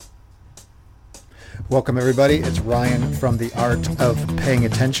Welcome, everybody. It's Ryan from The Art of Paying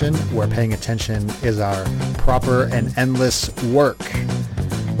Attention, where paying attention is our proper and endless work.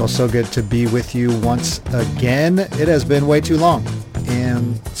 Well, so good to be with you once again. It has been way too long,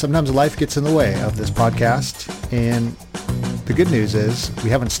 and sometimes life gets in the way of this podcast. And the good news is we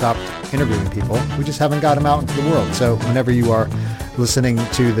haven't stopped interviewing people. We just haven't got them out into the world. So whenever you are listening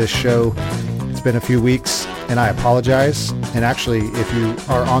to this show, it's been a few weeks, and I apologize. And actually, if you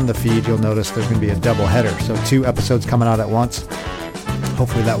are on the feed, you'll notice there's going to be a double header. So 2 episodes coming out at once.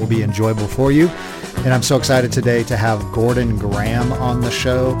 Hopefully that will be enjoyable for you. And I'm so excited today to have Gordon Graham on the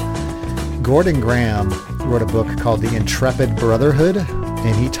show. Gordon Graham wrote a book called The Intrepid Brotherhood,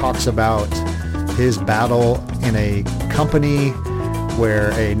 and he talks about his battle in a company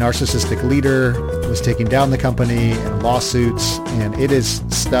where a narcissistic leader was taking down the company and lawsuits, and it is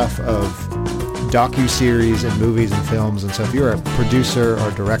stuff of docu-series and movies and films. And so if you're a producer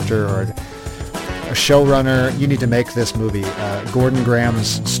or director or a showrunner, you need to make this movie. Gordon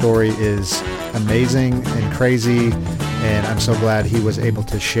Graham's story is amazing and crazy, and I'm so glad he was able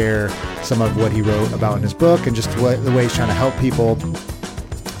to share some of what he wrote about in his book and just the way he's trying to help people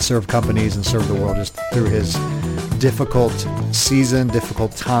serve companies and serve the world just through his difficult season,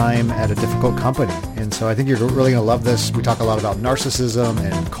 difficult time at a difficult company. And so I think you're really going to love this. We talk a lot about narcissism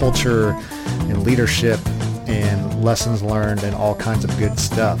and culture and leadership and lessons learned and all kinds of good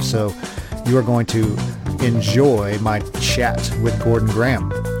stuff. So you are going to enjoy my chat with Gordon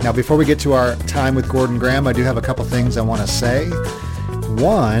Graham. Now, before we get to our time with Gordon Graham, I do have a couple things I want to say.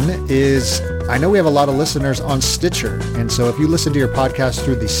 One is, I know we have a lot of listeners on Stitcher. And so if you listen to your podcast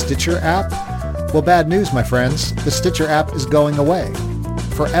through the Stitcher app, well, bad news, my friends. The Stitcher app is going away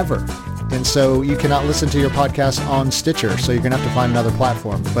forever. And so you cannot listen to your podcast on Stitcher. So you're going to have to find another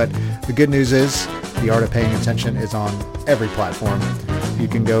platform. But the good news is The Art of Paying Attention is on every platform. You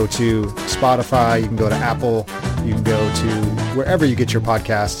can go to Spotify, you can go to Apple, you can go to wherever you get your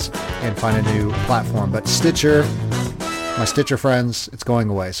podcasts and find a new platform. But Stitcher, my Stitcher friends, it's going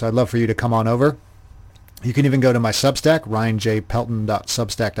away. So I'd love for you to come on over. You can even go to my Substack,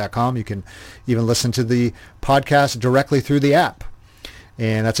 ryanjpelton.substack.com. You can even listen to the podcast directly through the app.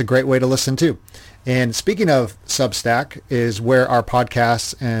 And that's a great way to listen too. And speaking of Substack is where our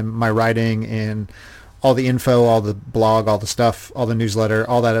podcasts and my writing and all the info, all the blog, all the stuff, all the newsletter,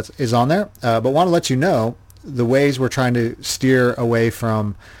 all that is on there. But want to let you know the ways we're trying to steer away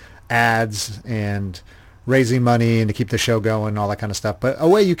from ads and raising money and to keep the show going and all that kind of stuff. But a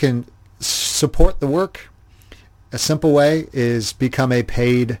way you can support the work, a simple way, is become a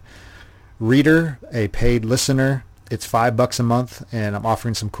paid reader, a paid listener. It's $5 a month, and I'm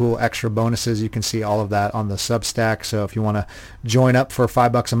offering some cool extra bonuses. You can see all of that on the Substack. So if you want to join up for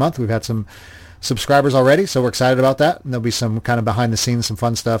 $5 a month, we've had some subscribers already, so we're excited about that. And there'll be some kind of behind the scenes, some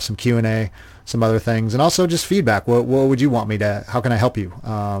fun stuff, some Q&A, some other things, and also just feedback. What would you want me to, how can I help you?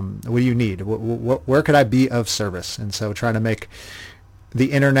 What do you need? Where could I be of service? And so trying to make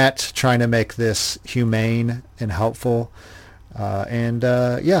the internet, trying to make this humane and helpful,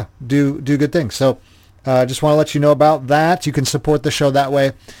 do good things. So just want to let you know about that. You can support the show that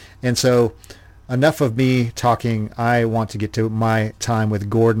way. And so enough of me talking. I want to get to my time with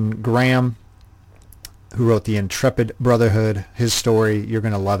Gordon Graham, who wrote The Intrepid Brotherhood. His story, you're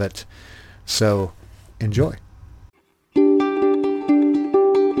going to love it. So enjoy.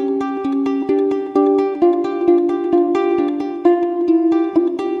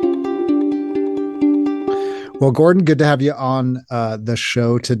 Well, Gordon, good to have you on the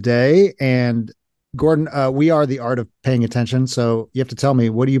show today. And Gordon, we are The Art of Paying Attention. So you have to tell me,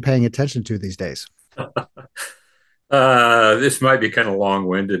 what are you paying attention to these days? This might be kind of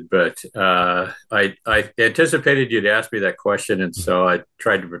long-winded, but I anticipated you'd ask me that question, and so I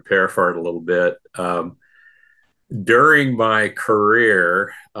tried to prepare for it a little bit. During my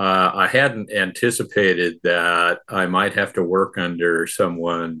career, I hadn't anticipated that I might have to work under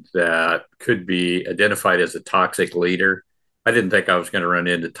someone that could be identified as a toxic leader. I didn't think I was going to run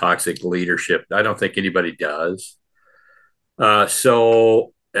into toxic leadership. I don't think anybody does. After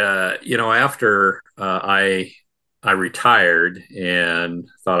I retired and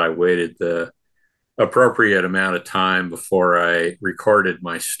thought I waited the appropriate amount of time before I recorded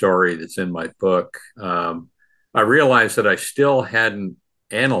my story that's in my book, I realized that I still hadn't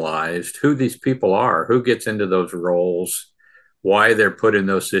analyzed who these people are, who gets into those roles, why they're put in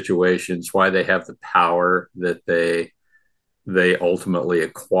those situations, why they have the power that they ultimately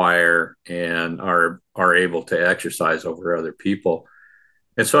acquire and are able to exercise over other people.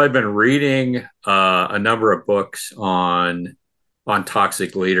 And so I've been reading a number of books on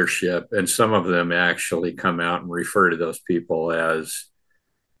toxic leadership, and some of them actually come out and refer to those people as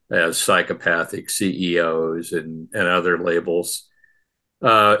as psychopathic CEOs and other labels.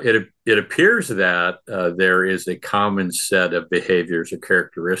 It appears that there is a common set of behaviors or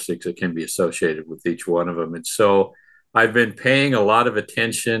characteristics that can be associated with each one of them. And so I've been paying a lot of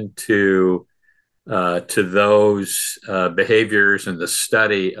attention to those behaviors and the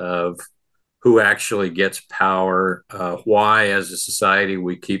study of who actually gets power, why as a society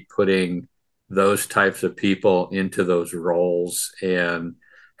we keep putting those types of people into those roles, and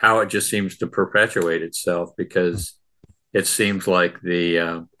how it just seems to perpetuate itself, because it seems like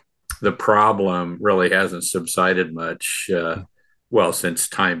the problem really hasn't subsided much, well, since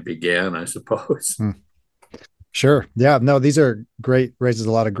time began, I suppose. Sure. Yeah. No, these are great, raises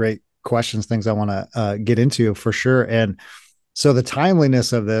a lot of great questions, things I want to get into for sure. And so the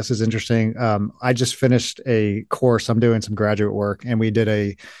timeliness of this is interesting. I just finished a course. I'm doing some graduate work, and we did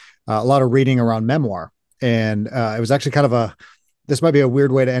a lot of reading around memoir. And it was actually kind of this might be a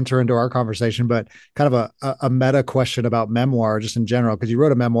weird way to enter into our conversation, but kind of a meta question about memoir just in general, because you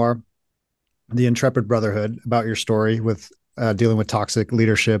wrote a memoir, The Intrepid Brotherhood, about your story with dealing with toxic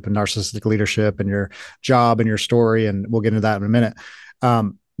leadership and narcissistic leadership and your job and your story. And we'll get into that in a minute.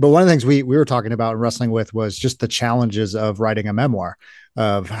 But one of the things we were talking about and wrestling with was just the challenges of writing a memoir,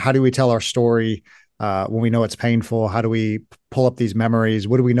 of how do we tell our story when we know it's painful? How do we pull up these memories?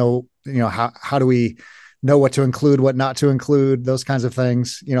 What do we know? How do we know what to include, what not to include, those kinds of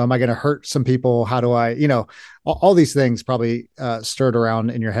things? Am I going to hurt some people? How do I, all these things probably stirred around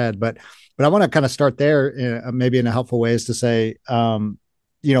in your head, but I want to kind of start there, maybe in a helpful way, is to say, why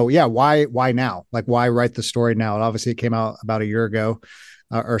now? Like, why write the story now? And obviously it came out about a year ago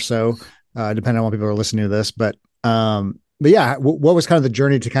or so, depending on when people are listening to this. But yeah, what was kind of the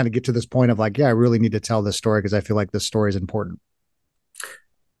journey to kind of get to this point of like, yeah, I really need to tell this story because I feel like this story is important?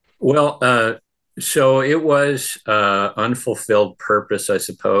 Well, so it was unfulfilled purpose, I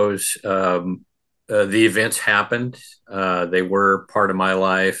suppose. The events happened. They were part of my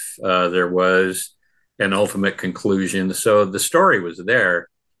life. There was an ultimate conclusion. So the story was there.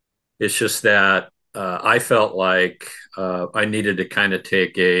 It's just that I felt like I needed to kind of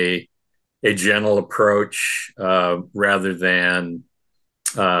take a gentle approach rather than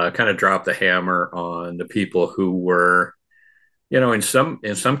kind of drop the hammer on the people who were, in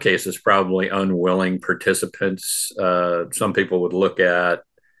some cases, probably unwilling participants. Some people would look at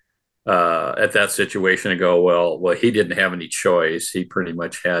that situation and go, well, he didn't have any choice. He pretty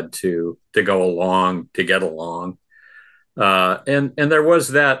much had to go along to get along. And there was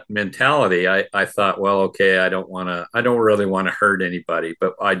that mentality. I thought, well, okay, I don't really want to hurt anybody,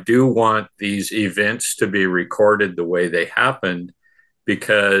 but I do want these events to be recorded the way they happened,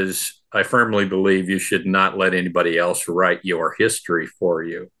 because I firmly believe you should not let anybody else write your history for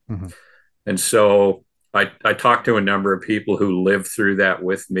you. Mm-hmm. And so I talked to a number of people who lived through that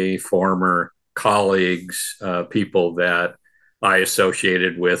with me, former colleagues, people that I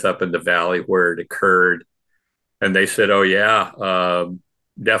associated with up in the valley where it occurred. And they said, oh, yeah,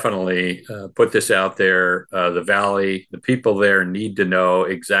 definitely put this out there. The valley, the people there need to know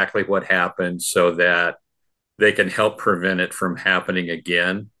exactly what happened so that they can help prevent it from happening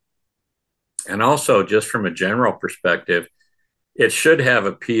again. And also, just from a general perspective, it should have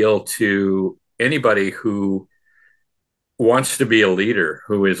appeal to anybody who wants to be a leader,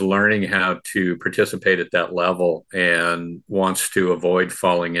 who is learning how to participate at that level and wants to avoid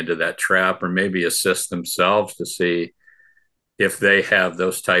falling into that trap, or maybe assist themselves to see if they have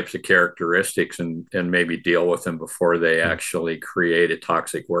those types of characteristics, and maybe deal with them before they actually create a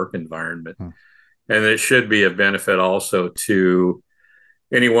toxic work environment. And it should be a benefit also to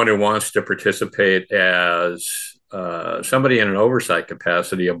anyone who wants to participate as somebody in an oversight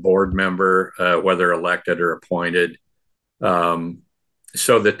capacity, a board member, whether elected or appointed,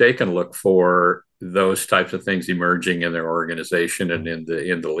 so that they can look for those types of things emerging in their organization and in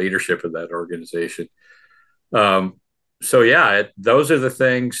the leadership of that organization. So yeah, those are the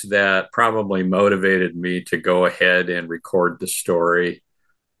things that probably motivated me to go ahead and record the story.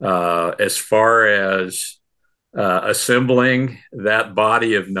 As far as assembling that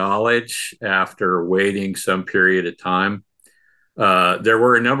body of knowledge after waiting some period of time, there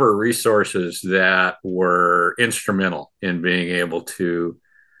were a number of resources that were instrumental in being able to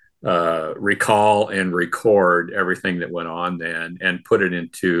recall and record everything that went on then and put it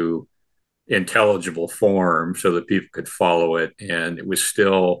into intelligible form so that people could follow it. And it was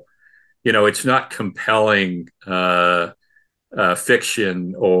still, it's not compelling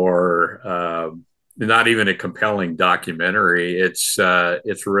fiction, or not even a compelling documentary. It's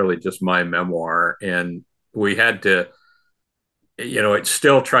really just my memoir, and we had to, it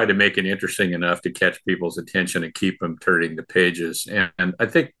still tried to make it interesting enough to catch people's attention and keep them turning the pages. And I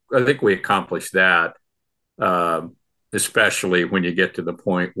think think we accomplished that, especially when you get to the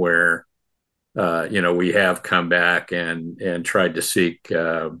point where we have come back and tried to seek,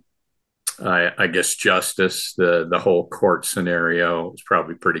 I guess, justice. The whole court scenario is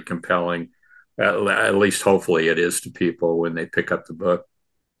probably pretty compelling. At least, hopefully, it is to people when they pick up the book.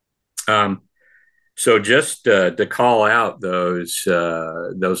 So just to call out those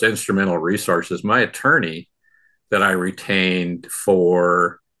instrumental resources, my attorney that I retained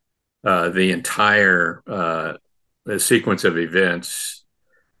for the entire sequence of events,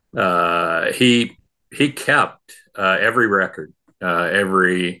 he kept every record,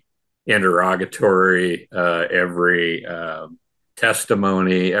 every interrogatory, every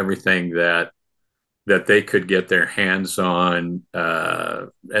testimony, everything that they could get their hands on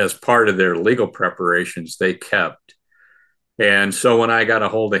as part of their legal preparations, they kept. And so when I got a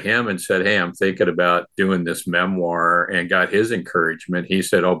hold of him and said, "Hey, I'm thinking about doing this memoir," and got his encouragement, he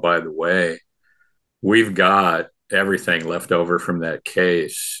said, "Oh, by the way, we've got everything left over from that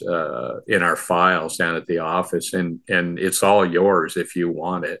case in our files down at the office, and it's all yours if you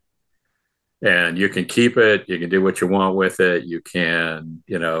want it. And you can keep it. You can do what you want with it. You can,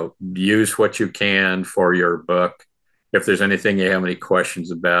 use what you can for your book. If there's anything you have any questions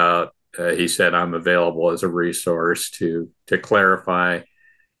about," he said, "I'm available as a resource to clarify.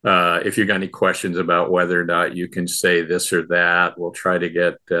 If you got any questions about whether or not you can say this or that, we'll try to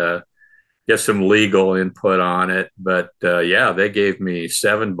get some legal input on it." But yeah, they gave me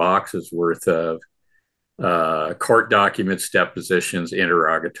 7 boxes worth of court documents, depositions,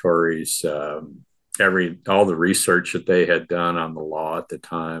 interrogatories, all the research that they had done on the law at the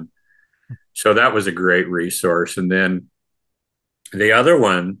time. So that was a great resource. And then the other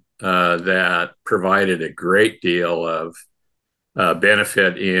one that provided a great deal of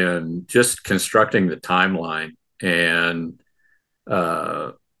benefit in just constructing the timeline and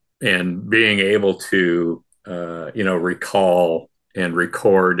being able to recall and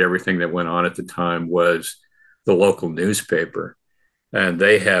record everything that went on at the time was the local newspaper. And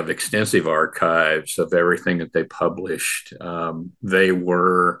they have extensive archives of everything that they published. They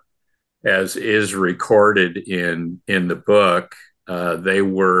were, as is recorded in the book, they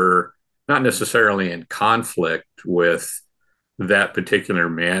were not necessarily in conflict with that particular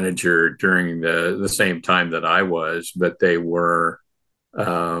manager during the same time that I was, but they were,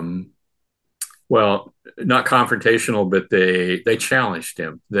 not confrontational, but they challenged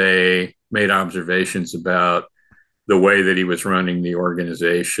him. They made observations about the way that he was running the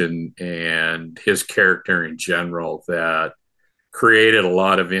organization and his character in general that created a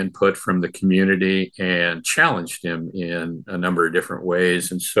lot of input from the community and challenged him in a number of different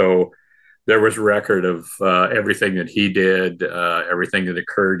ways. And so there was a record of everything that he did, everything that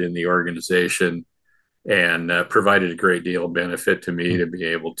occurred in the organization, and provided a great deal of benefit to me to be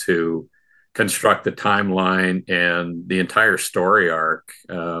able to construct the timeline and the entire story arc.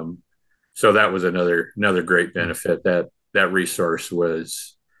 So that was another great benefit. That resource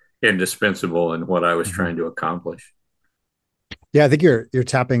was indispensable in what I was trying to accomplish. Yeah, I think you're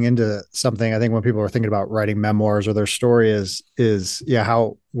tapping into something. I think when people are thinking about writing memoirs or their story is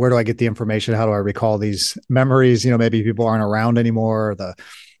where do I get the information? How do I recall these memories? Maybe people aren't around anymore. The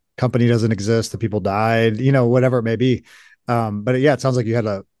company doesn't exist. The people died. Whatever it may be. But yeah, it sounds like you had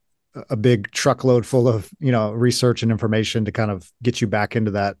a big truckload full of research and information to kind of get you back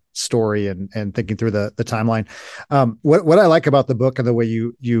into that story and thinking through the timeline. What I like about the book and the way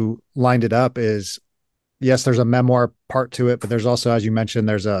you lined it up is, yes, there's a memoir part to it, but there's also, as you mentioned,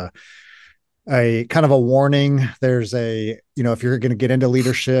 there's a kind of a warning. There's if you're going to get into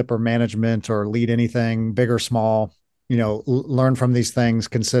leadership or management or lead anything big or small, learn from these things,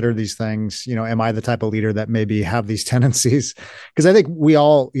 consider these things. Am I the type of leader that maybe have these tendencies? Because I think we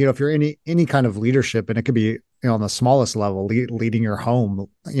all, if you're any kind of leadership, and it could be on the smallest level, leading your home,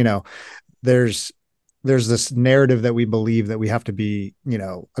 there's this narrative that we believe that we have to be,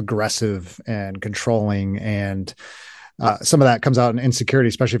 aggressive and controlling. And some of that comes out in insecurity,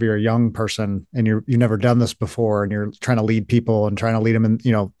 especially if you're a young person and you've never done this before and you're trying to lead people and trying to lead them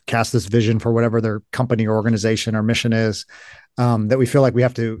and, cast this vision for whatever their company or organization or mission is, that we feel like we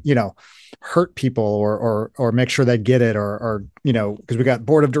have to, hurt people or make sure they get it or because we got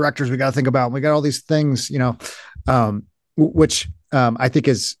board of directors we got to think about, and we got all these things, which I think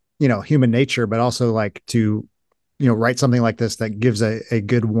is, human nature, but also like to, write something like this that gives a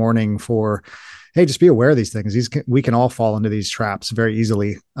good warning for, hey, just be aware of these things. We can all fall into these traps very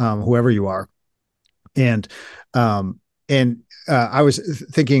easily, whoever you are. And I was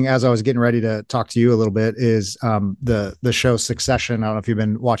thinking as I was getting ready to talk to you a little bit is the show Succession. I don't know if you've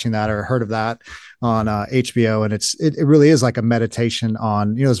been watching that or heard of that on HBO, and it really is like a meditation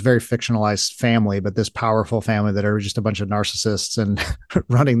on, this very fictionalized family, but this powerful family that are just a bunch of narcissists and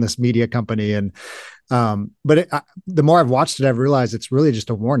running this media company. And the more I've watched it, I've realized it's really just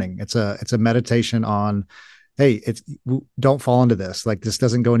a warning. It's a meditation on, hey, don't fall into this. Like, this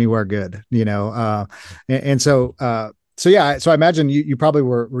doesn't go anywhere good, and so yeah, so I imagine you probably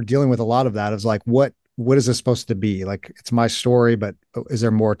were dealing with a lot of that. It's like, what is this supposed to be? Like, it's my story, but is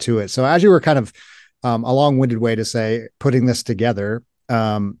there more to it? So as you were kind of a long-winded way to say putting this together,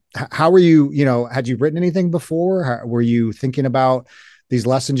 how were you, had you written anything before? Were you thinking about these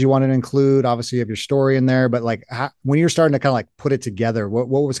lessons you wanted to include? Obviously you have your story in there, but like when you're starting to kind of like put it together, what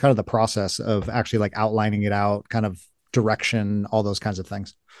was kind of the process of actually like outlining it out, kind of direction, all those kinds of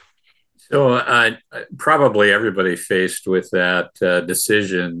things? So probably everybody faced with that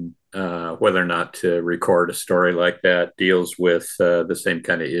decision, whether or not to record a story like that, deals with the same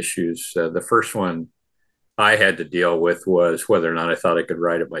kind of issues. The first one I had to deal with was whether or not I thought I could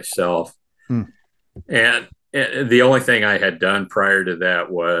write it myself. Hmm. And the only thing I had done prior to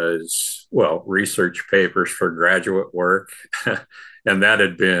that was, well, research papers for graduate work. And that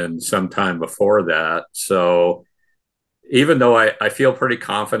had been some time before that. So even though I feel pretty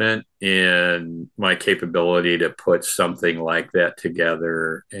confident in my capability to put something like that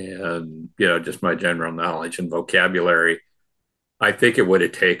together and, just my general knowledge and vocabulary, I think it would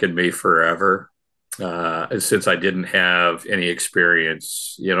have taken me forever since I didn't have any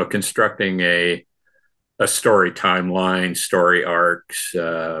experience, constructing a story timeline, story arcs.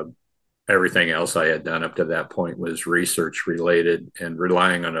 Everything else I had done up to that point was research related and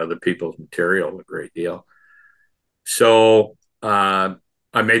relying on other people's material a great deal. So I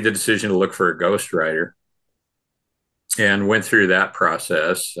made the decision to look for a ghostwriter and went through that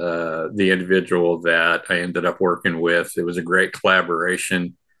process. The individual that I ended up working with, it was a great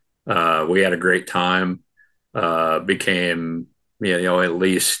collaboration. We had a great time, became, at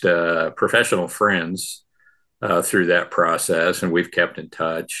least professional friends through that process, and we've kept in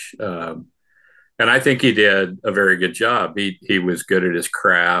touch. And I think he did a very good job. He was good at his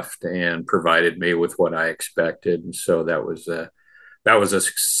craft and provided me with what I expected, and so that was a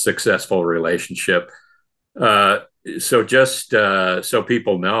successful relationship. Uh, so just so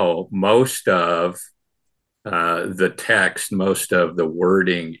people know, most of the text, most of the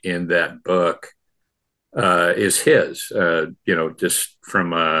wording in that book is his. Just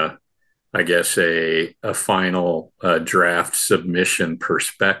from I guess a final draft submission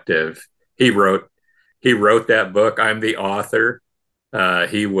perspective. He wrote that book. I'm the author.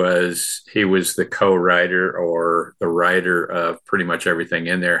 He was the co-writer or the writer of pretty much everything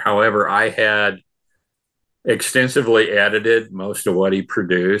in there. However, I had extensively edited most of what he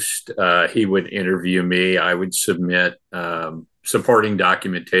produced. He would interview me. I would submit supporting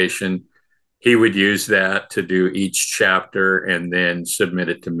documentation. He would use that to do each chapter and then submit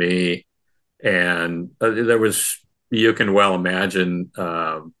it to me. And there was, you can well imagine,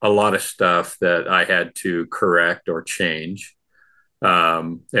 a lot of stuff that I had to correct or change.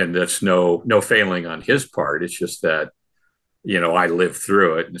 And that's no failing on his part. It's just that, I lived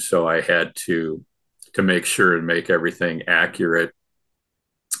through it. And so I had to make sure and make everything accurate.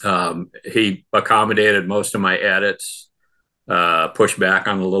 He accommodated most of my edits, pushed back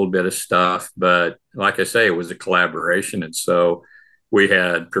on a little bit of stuff, but like I say, it was a collaboration. And so we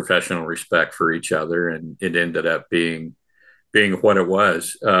had professional respect for each other, and it ended up being what it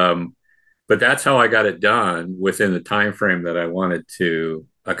was. But that's how I got it done within the time frame that I wanted to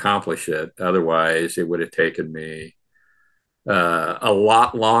accomplish it. Otherwise, it would have taken me a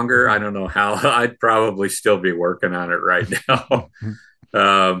lot longer. I don't know how. I'd probably still be working on it right now.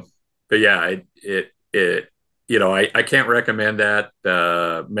 um, but yeah, I can't recommend that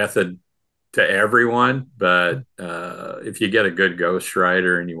method to everyone. But if you get a good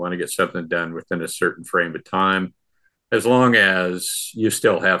ghostwriter and you want to get something done within a certain frame of time, as long as you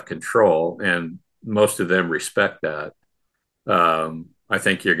still have control, and most of them respect that, I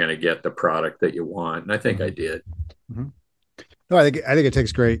think you're going to get the product that you want. And I think I did. Mm-hmm. No, I think it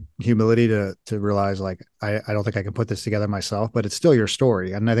takes great humility to realize, like, I don't think I can put this together myself, but it's still your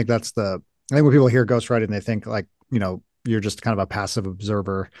story. And I think I think when people hear ghostwriting, they think like, you're just kind of a passive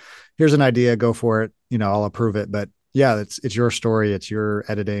observer. Here's an idea, go for it. I'll approve it. But yeah, it's your story. It's your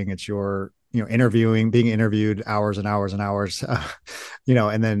editing. It's your, interviewing, being interviewed hours and hours and hours,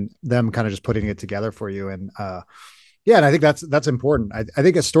 and then them kind of just putting it together for you. And Yeah, and I think that's important. I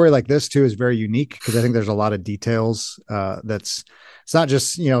think a story like this too is very unique because I think there's a lot of details. That's it's not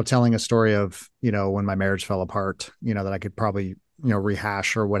just telling a story of when my marriage fell apart. That I could probably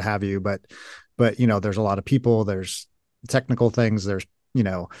rehash or what have you. But there's a lot of people. There's technical things. There's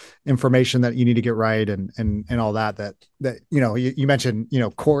information that you need to get right and all that you mentioned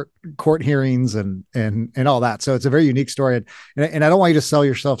court hearings and all that. So it's a very unique story, and I don't want you to sell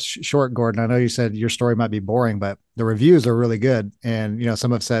yourself short, Gordon. I know you said your story might be boring, but the reviews are really good, and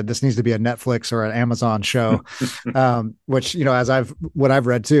some have said this needs to be a Netflix or an Amazon show. Which as I've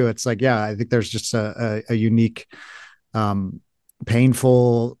read too, it's like, yeah, I think there's just a unique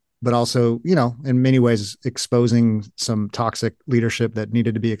painful, but also, in many ways exposing some toxic leadership that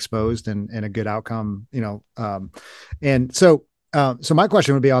needed to be exposed and a good outcome, and so my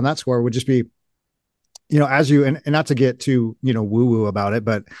question would be on that score would just be, as you, and not to get too, woo woo about it,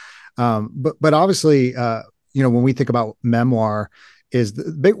 but obviously, when we think about memoir is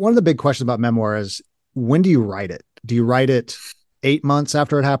one of the big questions about memoir is when do you write it? Do you write it 8 months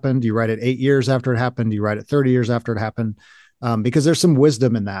after it happened? Do you write it 8 years after it happened? Do you write it 30 years after it happened? Because there's some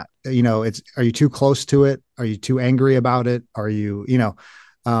wisdom in that. Are you too close to it? Are you too angry about it? Are you,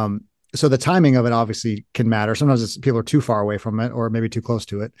 so the timing of it obviously can matter. Sometimes people are too far away from it or maybe too close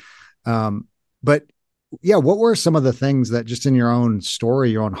to it. But yeah, what were some of the things that just in your own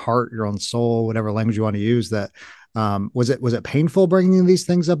story, your own heart, your own soul, whatever language you want to use, that was it painful bringing these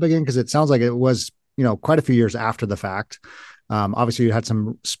things up again? Because it sounds like it was, quite a few years after the fact. Obviously you had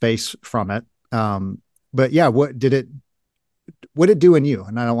some space from it. But yeah, what did it do in you?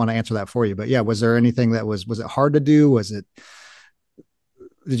 And I don't want to answer that for you, but yeah, was there anything that was it hard to do?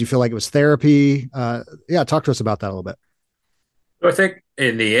 Did you feel like it was therapy? Yeah. Talk to us about that a little bit. I think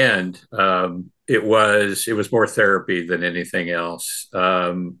in the end, it was more therapy than anything else,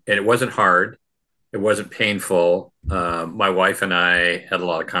 and it wasn't hard. It wasn't painful. My wife and I had a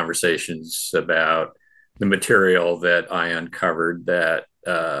lot of conversations about the material that I uncovered that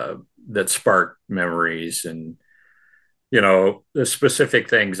sparked memories and the specific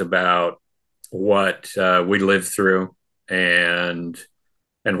things about what we lived through and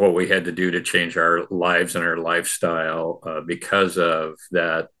what we had to do to change our lives and our lifestyle because of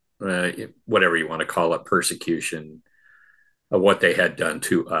that, whatever you want to call it, persecution of what they had done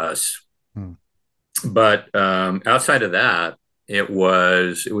to us. Hmm. But outside of that, it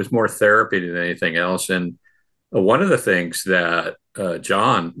was more therapy than anything else. And one of the things that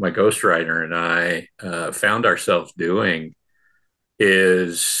John, my ghostwriter, and I found ourselves doing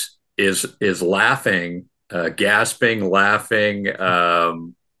is laughing, gasping, laughing,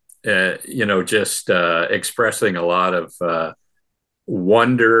 just expressing a lot of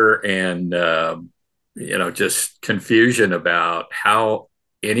wonder and just confusion about how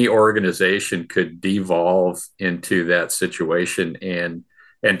any organization could devolve into that situation and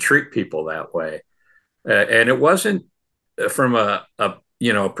treat people that way. And it wasn't from a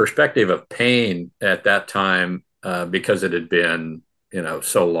perspective of pain at that time because it had been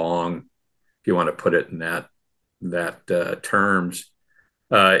so long, if you want to put it in that terms.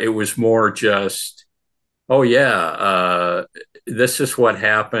 It was more just, oh yeah, this is what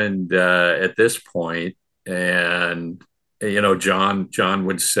happened at this point. And John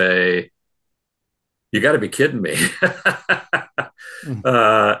would say, you got to be kidding me.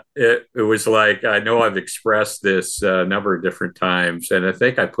 It was like, I know I've expressed this a number of different times, and I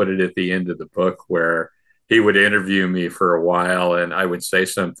think I put it at the end of the book where he would interview me for a while and I would say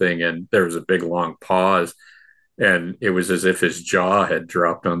something and there was a big long pause and it was as if his jaw had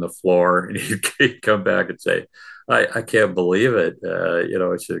dropped on the floor and he'd come back and say, I can't believe it.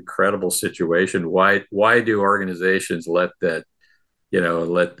 It's an incredible situation. Why do organizations let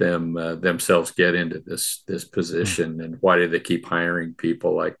them themselves get into this position, and why do they keep hiring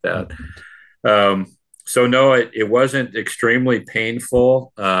people like that? So no, it wasn't extremely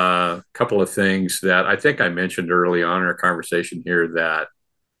painful. A couple of things that I think I mentioned early on in our conversation here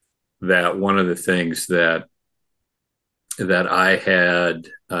that one of the things that I had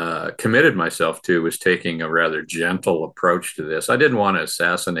committed myself to was taking a rather gentle approach to this. I didn't want to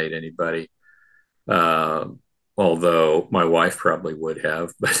assassinate anybody. Although my wife probably would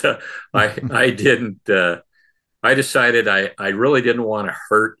have, but I didn't. I decided I really didn't want to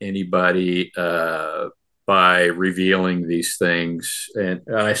hurt anybody by revealing these things, and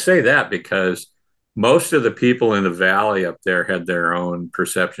I say that because most of the people in the valley up there had their own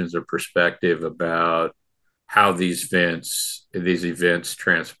perceptions or perspective about how these events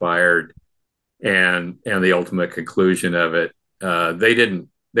transpired, and the ultimate conclusion of it. They didn't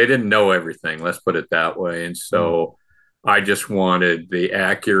know everything. Let's put it that way, and so. I just wanted the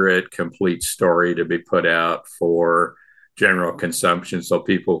accurate, complete story to be put out for general consumption so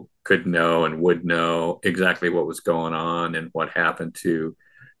people could know and would know exactly what was going on and what happened to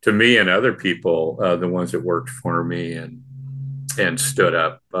me and other people, the ones that worked for me and stood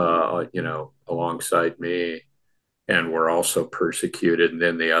up, alongside me and were also persecuted. And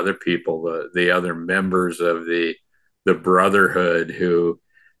then the other people, the other members of the brotherhood who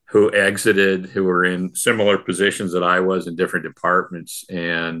exited, who were in similar positions that I was in different departments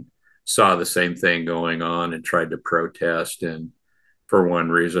and saw the same thing going on and tried to protest, and for one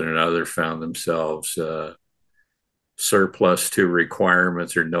reason or another found themselves surplus to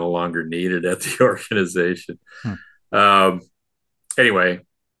requirements or no longer needed at the organization. Hmm. Um, anyway,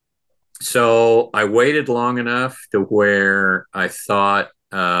 so I waited long enough to where I thought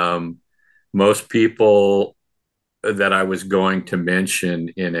most people that I was going to mention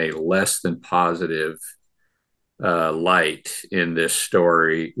in a less than positive light in this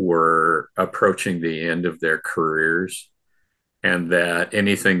story were approaching the end of their careers, and that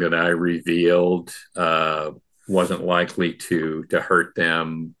anything that I revealed wasn't likely to hurt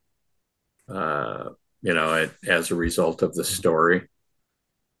them, as a result of the story.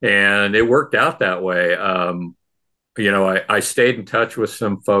 And it worked out that way. I stayed in touch with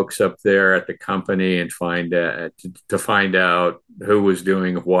some folks up there at the company and to find out who was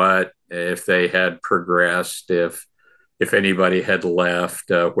doing what, if they had progressed, if anybody had left,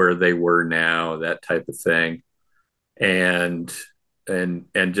 where they were now, that type of thing, and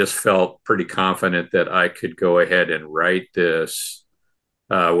and just felt pretty confident that I could go ahead and write this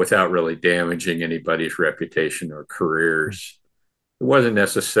without really damaging anybody's reputation or careers. It wasn't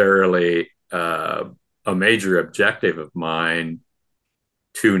necessarily a major objective of mine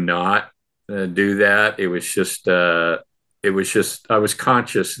to not do that. It was just I was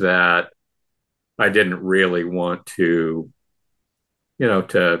conscious that I didn't really want to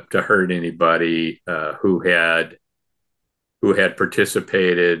hurt anybody who had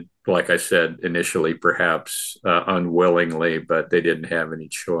participated, like I said initially, perhaps unwillingly, but they didn't have any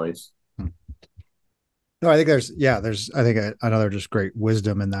choice. No, I think I think another just great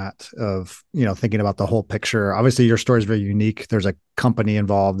wisdom in that of, thinking about the whole picture. Obviously your story is very unique. There's a company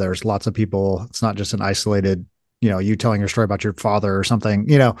involved. There's lots of people. It's not just an isolated, you telling your story about your father or something,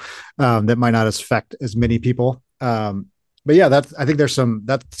 that might not affect as many people. But yeah, I think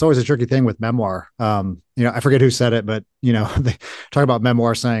that's always a tricky thing with memoir. I forget who said it, but they talk about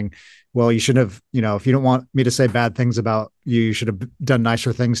memoir saying, well, you shouldn't have, if you don't want me to say bad things about you, you should have done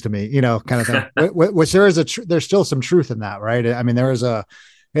nicer things to me, kind of thing. Which there's still some truth in that, right? I mean, there is hey,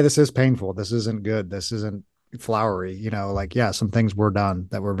 this is painful. This isn't good. This isn't flowery, yeah, some things were done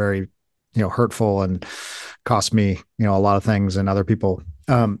that were very, hurtful and cost me, a lot of things and other people.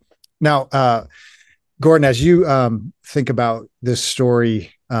 Now, Gordon, as you think about this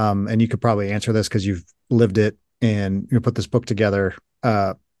story, and you could probably answer this because you've lived it and put this book together,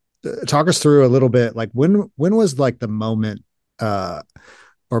 talk us through a little bit, like when was like the moment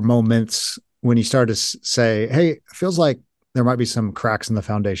or moments when you started to say, hey, it feels like there might be some cracks in the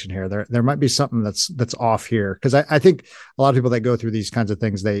foundation here. There might be something that's off here. Cause I think a lot of people that go through these kinds of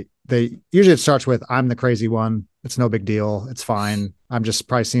things, they usually it starts with, I'm the crazy one. It's no big deal. It's fine. I'm just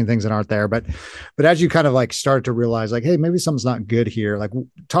probably seeing things that aren't there. But as you kind of like start to realize like, hey, maybe something's not good here. Like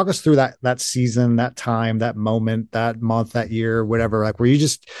talk us through that season, that time, that moment, that month, that year, whatever, like where you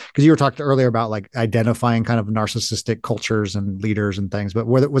just, cause you were talking earlier about like identifying kind of narcissistic cultures and leaders and things, but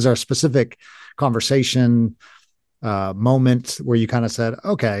was there a specific conversation, moment where you kind of said,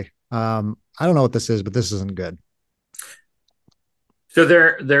 okay, I don't know what this is, but this isn't good? So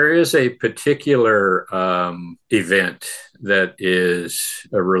there is a particular event that is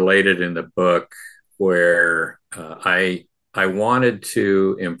related in the book where I wanted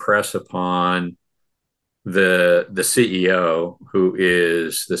to impress upon the CEO, who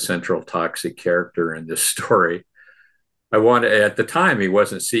is the central toxic character in this story. I wanted, at the time, he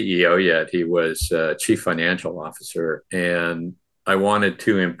wasn't CEO yet. He was chief financial officer, and I wanted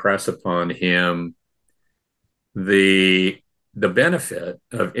to impress upon him the the benefit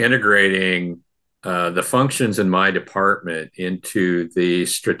of integrating the functions in my department into the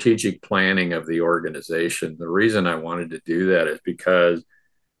strategic planning of the organization. The reason I wanted to do that is because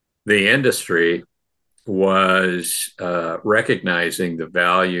the industry was recognizing the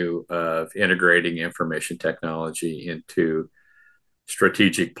value of integrating information technology into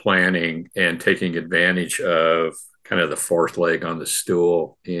strategic planning and taking advantage of kind of the fourth leg on the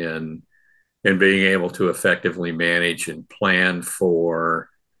stool in being able to effectively manage and plan for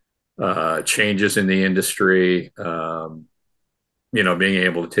changes in the industry, being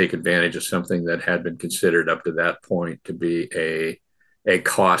able to take advantage of something that had been considered up to that point to be a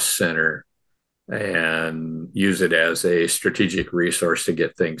cost center and use it as a strategic resource to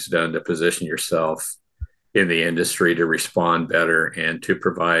get things done, to position yourself in the industry to respond better and to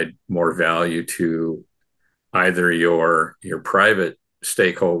provide more value to either your private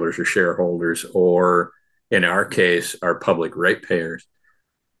stakeholders or shareholders, or in our case, our public ratepayers.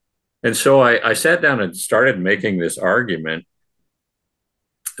 And so I sat down and started making this argument,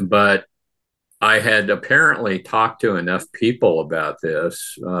 but I had apparently talked to enough people about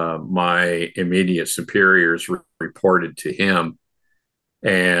this. My immediate superiors reported to him,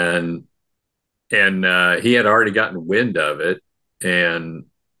 and he had already gotten wind of it. And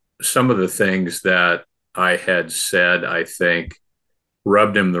some of the things that I had said, I think,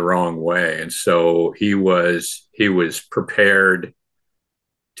 rubbed him the wrong way, and so he was prepared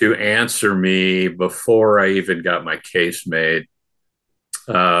to answer me before I even got my case made.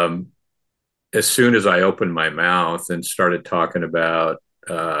 Um, as soon as I opened my mouth and started talking about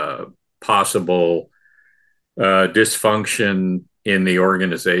possible dysfunction in the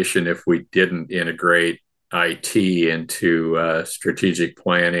organization if we didn't integrate IT into strategic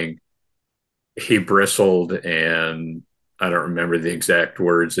planning, he bristled, and I don't remember the exact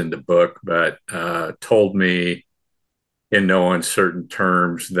words in the book, but told me in no uncertain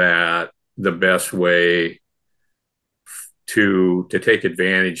terms that the best way to take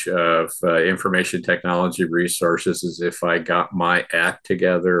advantage of information technology resources is if I got my act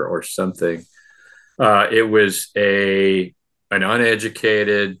together or something. It was an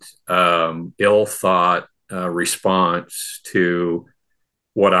uneducated, ill thought response to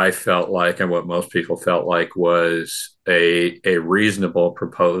what I felt like and what most people felt like was a reasonable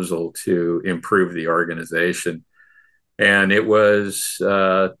proposal to improve the organization. And it was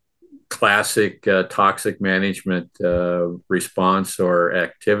classic toxic management response or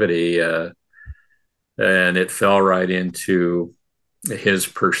activity. And it fell right into his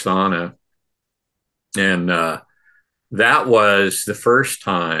persona. And that was the first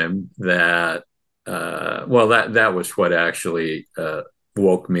time that, that was what actually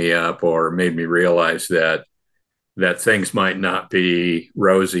woke me up or made me realize that things might not be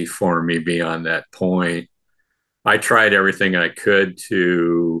rosy for me beyond that point. I tried everything I could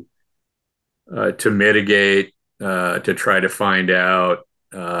to mitigate, to try to find out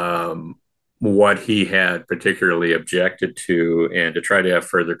what he had particularly objected to, and to try to have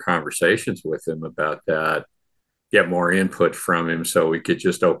further conversations with him about that, get more input from him so we could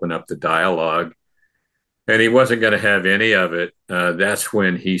just open up the dialogue. And he wasn't going to have any of it. That's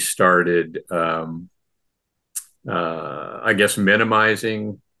when he started, I guess,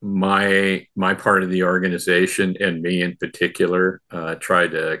 minimizing my part of the organization and me in particular.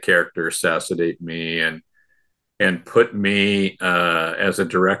 Tried to character assassinate me and put me as a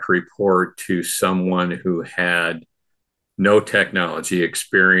direct report to someone who had no technology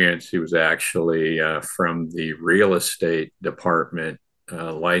experience. He was actually from the real estate department,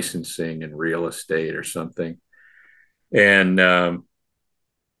 licensing and real estate or something. And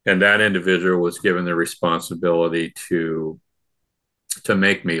that individual was given the responsibility to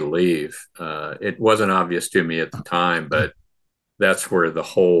make me leave. It wasn't obvious to me at the time, but that's where the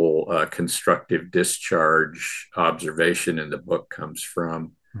whole constructive discharge observation in the book comes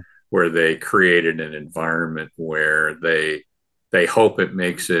from, where they created an environment where they hope it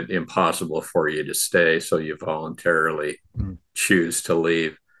makes it impossible for you to stay, so you voluntarily choose to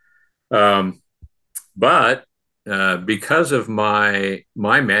leave. But because of my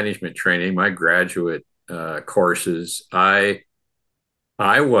management training, my graduate courses, I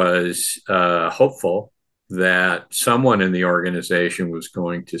was hopeful that someone in the organization was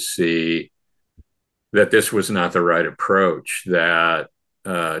going to see that this was not the right approach, that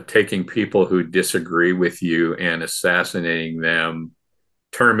taking people who disagree with you and assassinating them,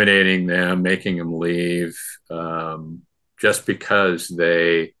 terminating them, making them leave, just because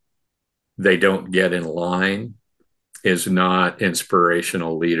they don't get in line, is not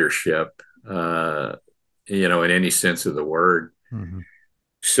inspirational leadership, in any sense of the word. Mm-hmm.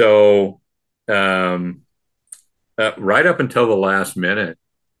 So right up until the last minute,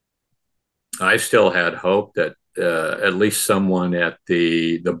 I still had hope that at least someone at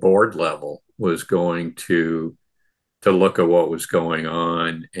the board level was going to look at what was going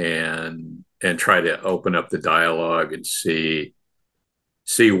on and try to open up the dialogue and see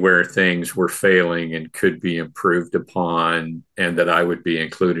where things were failing and could be improved upon, and that I would be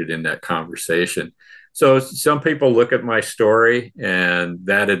included in that conversation. So some people look at my story and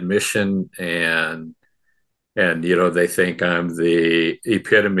that admission, and they think I'm the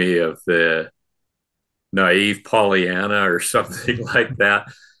epitome of the naive Pollyanna or something like that,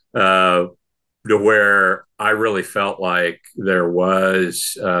 uh, to where I really felt like there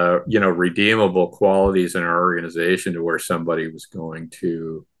was, redeemable qualities in our organization to where someone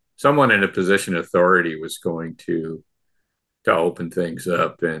in a position of authority was going to open things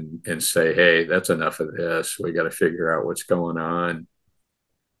up and say, hey, that's enough of this. We got to figure out what's going on.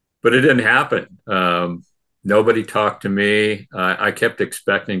 But it didn't happen. Nobody talked to me. I kept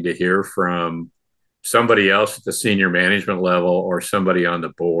expecting to hear from somebody else at the senior management level or somebody on the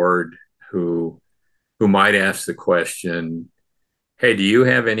board who who might ask the question, hey, do you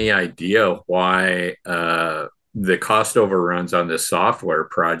have any idea why the cost overruns on this software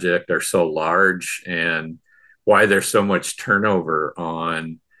project are so large and why there's so much turnover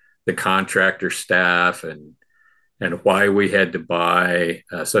on the contractor staff and why we had to buy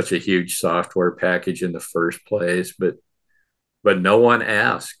such a huge software package in the first place, but no one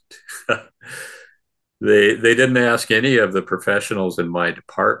asked. They didn't ask any of the professionals in my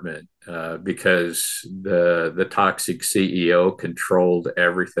department because the toxic CEO controlled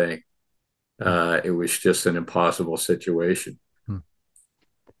everything. It was just an impossible situation.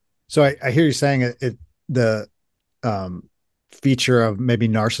 So I hear you saying the feature of maybe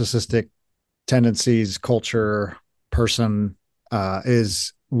narcissistic tendencies, culture, person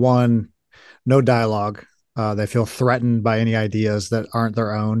is one, no dialogue. They feel threatened by any ideas that aren't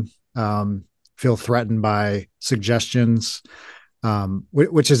their own, feel threatened by suggestions,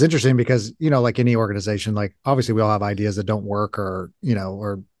 which is interesting because, like any organization, like obviously we all have ideas that don't work or,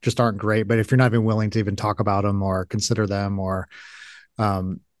 or just aren't great. But if you're not even willing to even talk about them or consider them or,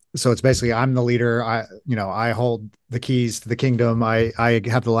 so it's basically, I'm the leader. I hold the keys to the kingdom. I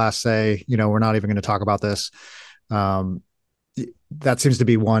have the last say, we're not even going to talk about this. That seems to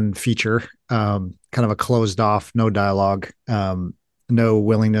be one feature, kind of a closed off, no dialogue, no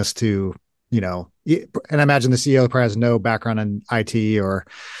willingness to, and I imagine the CEO probably has no background in IT or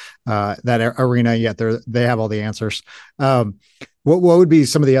that arena yet. They have all the answers. What would be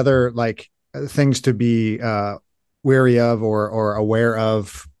some of the other like things to be wary of or aware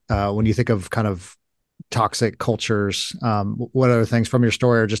of when you think of kind of toxic cultures? What other things from your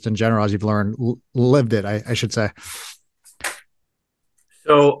story or just in general as you've learned, lived it, I should say?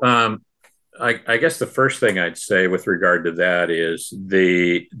 So I guess the first thing I'd say with regard to that is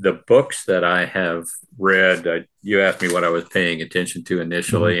the books that I have read. You asked me what I was paying attention to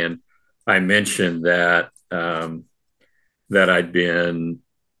initially, and I mentioned that I'd been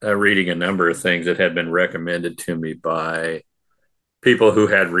reading a number of things that had been recommended to me by people who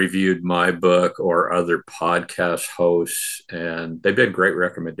had reviewed my book or other podcast hosts, and they've been great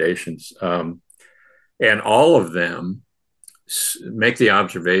recommendations. And all of them make the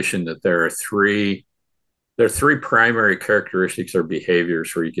observation that there are three primary characteristics or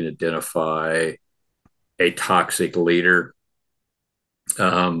behaviors where you can identify a toxic leader.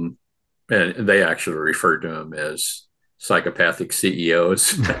 And they actually refer to them as psychopathic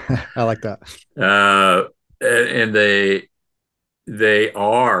CEOs. I like that. And they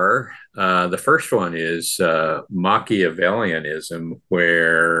are the first one is Machiavellianism,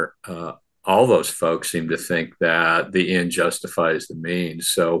 where all those folks seem to think that the end justifies the means.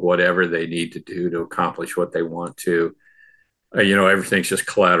 So whatever they need to do to accomplish what they want to, everything's just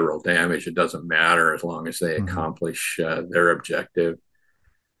collateral damage. It doesn't matter as long as they accomplish their objective.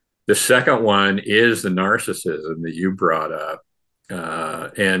 The second one is the narcissism that you brought up,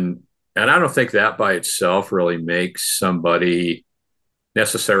 and I don't think that by itself really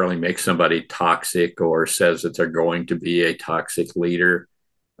necessarily makes somebody toxic or says that they're going to be a toxic leader.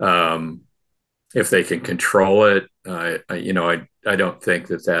 If they can control it, I don't think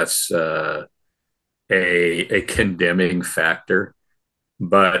that that's a condemning factor.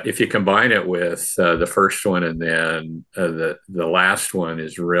 But if you combine it with the first one and then the last one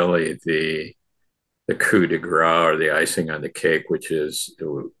is really the coup de grace or the icing on the cake, which is,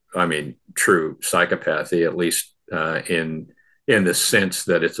 I mean, true psychopathy, at least in the sense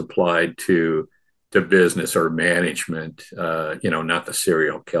that it's applied to business or management. Not the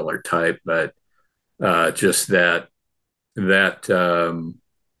serial killer type, but just that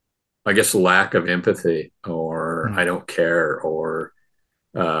I guess lack of empathy, or I don't care, or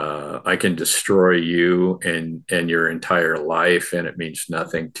I can destroy you and your entire life, and it means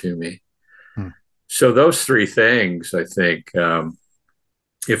nothing to me. So those three things, I think,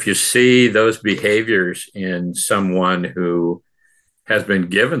 if you see those behaviors in someone who has been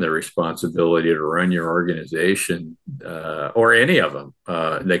given the responsibility to run your organization, or any of them,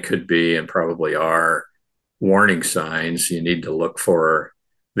 they could be and probably are warning signs. You need to look for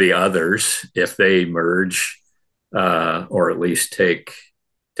the others if they emerge, or at least take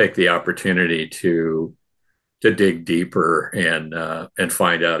the opportunity to to dig deeper and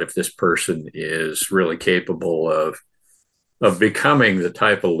find out if this person is really capable of becoming the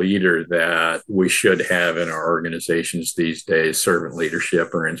type of leader that we should have in our organizations these days, servant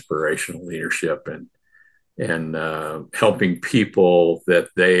leadership or inspirational leadership, and helping people that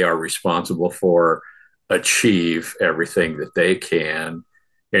they are responsible for achieve everything that they can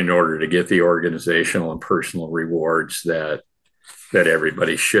in order to get the organizational and personal rewards that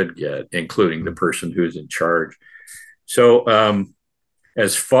everybody should get, including the person who's in charge. So,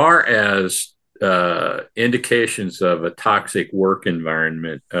 as far as indications of a toxic work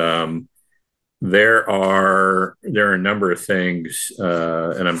environment, there are a number of things,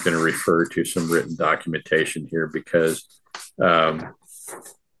 and I'm going to refer to some written documentation here because I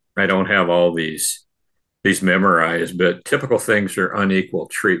don't have all these memorized, but typical things are unequal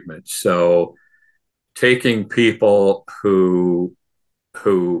treatment. So taking people who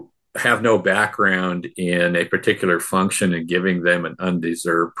have no background in a particular function and giving them an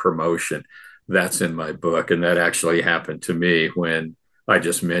undeserved promotion. That's in my book. And that actually happened to me when I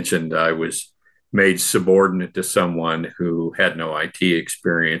just mentioned I was made subordinate to someone who had no IT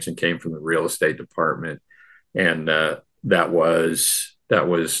experience and came from the real estate department. And that was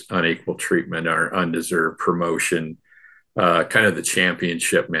unequal treatment or undeserved promotion, kind of the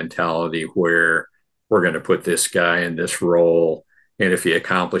championship mentality where we're going to put this guy in this role. And if he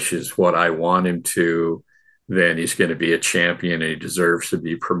accomplishes what I want him to, then he's going to be a champion and he deserves to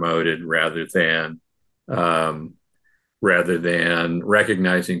be promoted rather than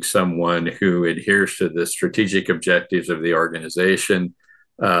recognizing someone who adheres to the strategic objectives of the organization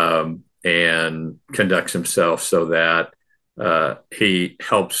and conducts himself so that he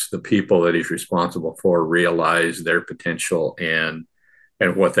helps the people that he's responsible for realize their potential and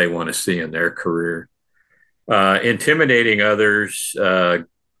what they want to see in their career. Intimidating others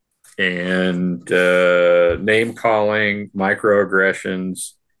and name calling,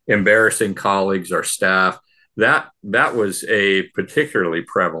 microaggressions, embarrassing colleagues or staff. That was a particularly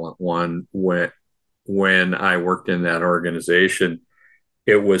prevalent one when I worked in that organization.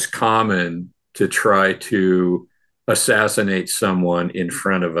 It was common to try to assassinate someone in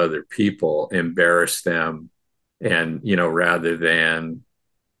front of other people, embarrass them, and rather than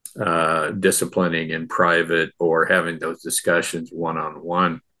disciplining in private or having those discussions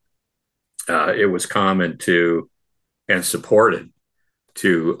one-on-one. It was common to and supported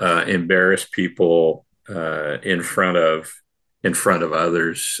to embarrass people in front of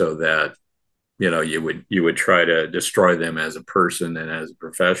others so that you would try to destroy them as a person and as a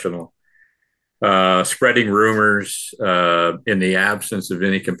professional. Spreading rumors in the absence of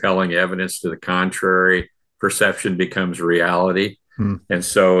any compelling evidence to the contrary, perception becomes reality. And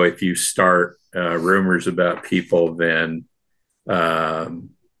so if you start rumors about people, then,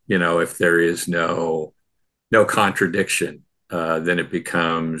 if there is no contradiction, then it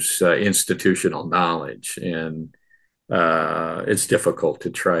becomes institutional knowledge. And it's difficult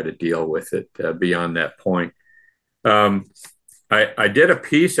to try to deal with it beyond that point. I did a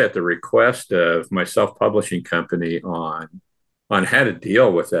piece at the request of my self-publishing company on how to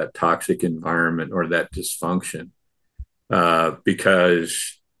deal with that toxic environment or that dysfunction.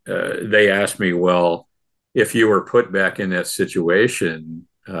 Because they asked me, well, if you were put back in that situation,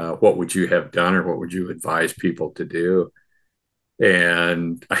 what would you have done or what would you advise people to do?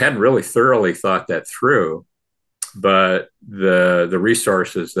 And I hadn't really thoroughly thought that through, but the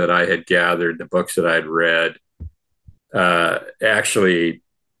resources that I had gathered, the books that I'd read, actually,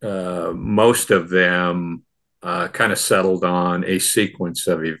 most of them kind of settled on a sequence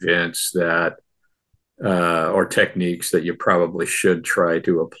of events that or techniques that you probably should try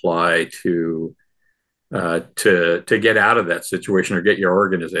to apply to get out of that situation or get your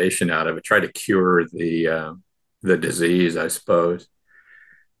organization out of it. Try to cure the disease, I suppose.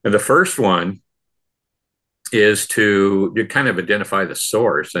 And the first one is to kind of identify the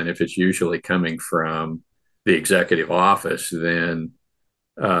source, and if it's usually coming from the executive office, then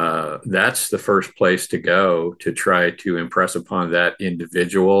that's the first place to go to try to impress upon that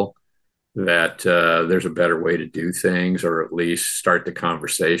individual that there's a better way to do things, or at least start the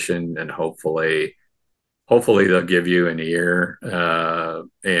conversation, and hopefully they'll give you an ear,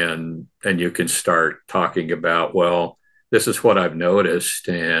 and you can start talking about, well, this is what I've noticed,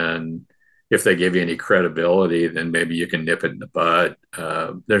 and if they give you any credibility, then maybe you can nip it in the bud.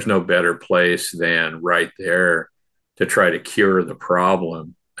 There's no better place than right there to try to cure the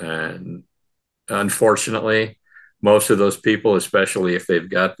problem. And unfortunately, most of those people, especially if they've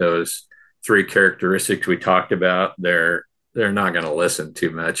got those three characteristics we talked about, they're not going to listen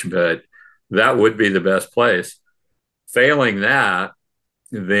too much, but that would be the best place. Failing that,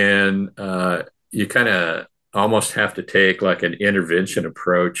 then you kind of almost have to take like an intervention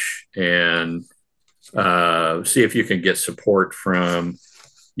approach and see if you can get support from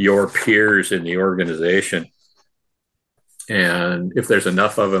your peers in the organization. And if there's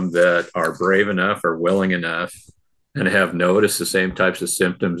enough of them that are brave enough or willing enough and have noticed the same types of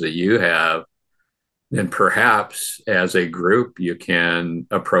symptoms that you have, then perhaps as a group, you can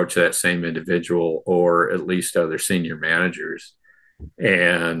approach that same individual or at least other senior managers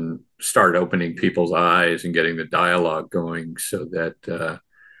and start opening people's eyes and getting the dialogue going so that,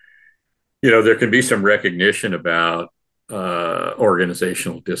 there can be some recognition about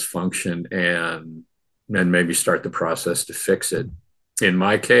organizational dysfunction and maybe start the process to fix it. In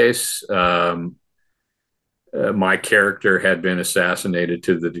my case, my character had been assassinated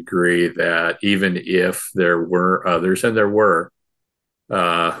to the degree that even if there were others, and there were,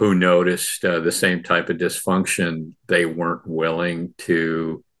 who noticed the same type of dysfunction, they weren't willing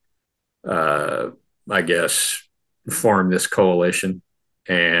to, I guess, form this coalition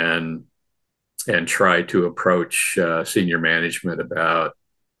and try to approach senior management about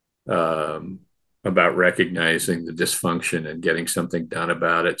recognizing the dysfunction and getting something done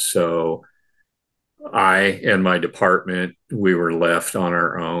about it. So I and my department, we were left on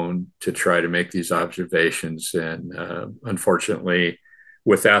our own to try to make these observations. And unfortunately,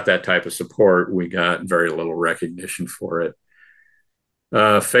 without that type of support, we got very little recognition for it.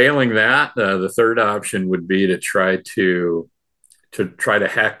 Failing that, the third option would be to try to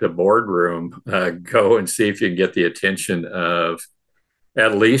hack the boardroom, go and see if you can get the attention of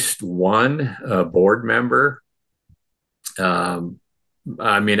at least one board member.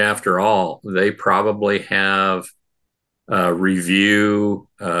 I mean, after all, they probably have performance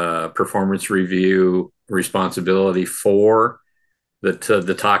review responsibility for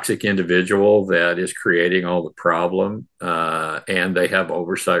the toxic individual that is creating all the problem, and they have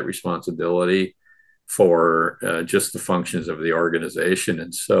oversight responsibility for just the functions of the organization.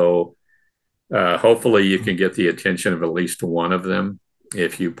 And so hopefully you can get the attention of at least one of them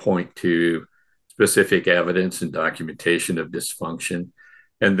if you point to specific evidence and documentation of dysfunction.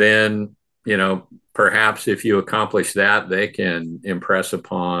 And then, perhaps if you accomplish that, they can impress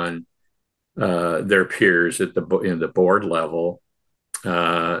upon their peers in the board level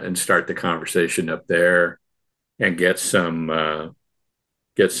and start the conversation up there and get some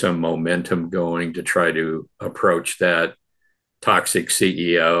momentum going to try to approach that toxic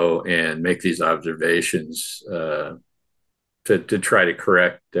CEO and make these observations to try to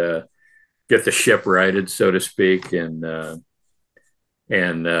correct, get the ship righted, so to speak, and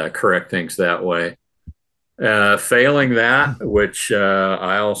correct things that way. Failing that, which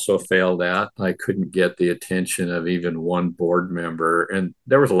I also failed at, I couldn't get the attention of even one board member. And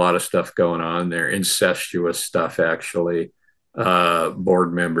there was a lot of stuff going on there, incestuous stuff, actually.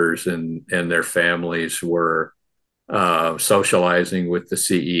 Board members and their families were socializing with the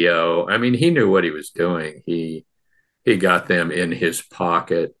CEO. I mean, he knew what he was doing. He got them in his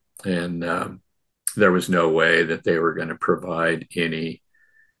pocket, and there was no way that they were going to provide any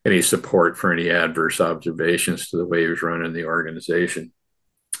support for any adverse observations to the way he was running the organization.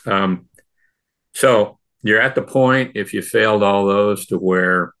 So you're at the point, if you failed all those, to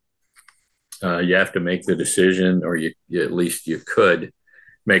where you have to make the decision, or you at least you could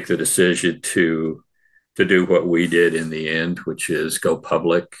make the decision to do what we did in the end, which is go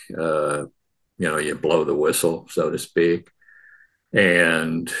public. You blow the whistle, so to speak,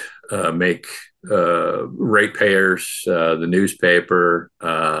 and make ratepayers, the newspaper,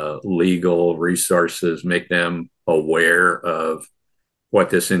 legal resources, make them aware of what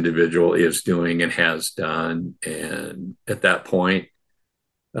this individual is doing and has done. And at that point,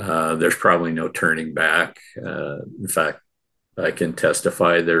 there's probably no turning back. In fact, I can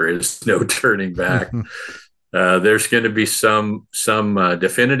testify there is no turning back. There's going to be some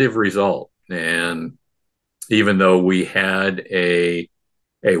definitive result. And even though we had a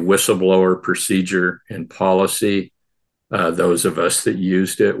whistleblower procedure and policy, those of us that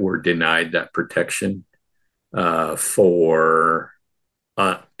used it were denied that protection for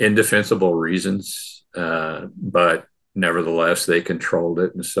indefensible reasons. But nevertheless, they controlled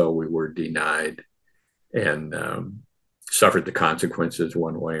it. And so we were denied and suffered the consequences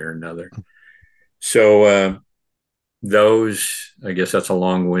one way or another. So I guess that's a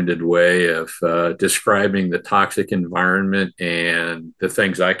long-winded way of describing the toxic environment and the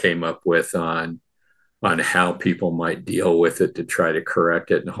things I came up with on how people might deal with it to try to correct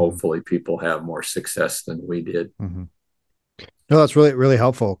it. And hopefully people have more success than we did. Mm-hmm. No, that's really, really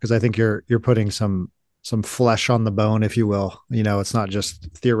helpful, because I think you're putting some flesh on the bone, if you will. It's not just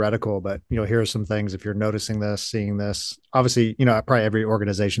theoretical, but here are some things. If you're noticing this, seeing this, obviously, probably every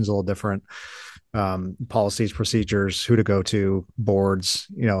organization is a little different, policies, procedures, who to go to, boards,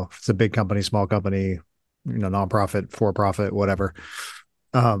 if it's a big company, small company, nonprofit, for profit, whatever.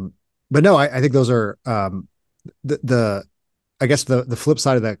 But no, I think those are the I guess the flip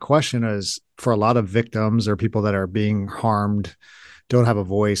side of that question is for a lot of victims or people that are being harmed, don't have a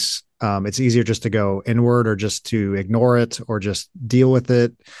voice. It's easier just to go inward or just to ignore it or just deal with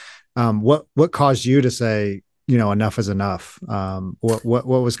it. What caused you to say, enough is enough? What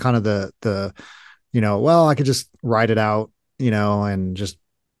was kind of the well, I could just ride it out, and just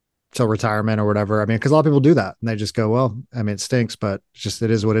till retirement or whatever. I mean, because a lot of people do that and they just go, well, I mean, it stinks, but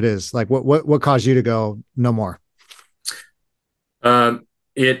it is what it is. Like, what caused you to go no more?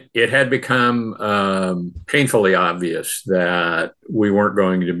 It had become painfully obvious that we weren't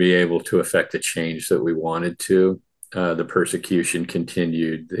going to be able to affect the change that we wanted to. The persecution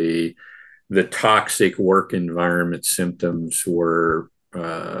continued. The toxic work environment symptoms were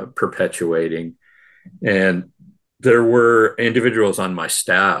perpetuating, and there were individuals on my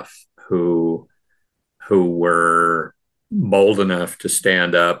staff who were bold enough to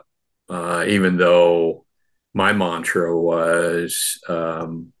stand up, even though my mantra was,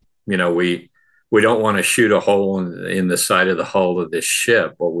 we don't want to shoot a hole in the side of the hull of this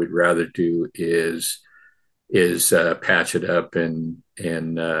ship. What we'd rather do is patch it up and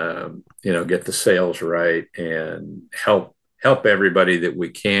get the sails right and help everybody that we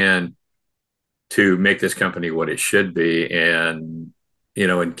can to make this company what it should be, and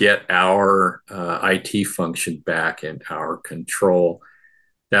get our IT function back in our control.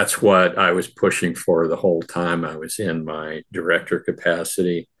 That's what I was pushing for the whole time I was in my director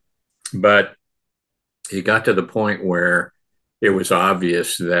capacity. But it got to the point where it was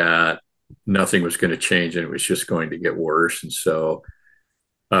obvious that nothing was going to change and it was just going to get worse. And so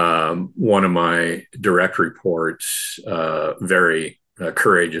one of my direct reports, very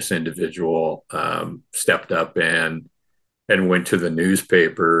courageous individual, stepped up and went to the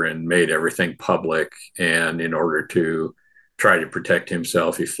newspaper and made everything public. And in order to try to protect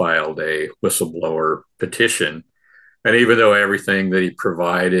himself, he filed a whistleblower petition. And even though everything that he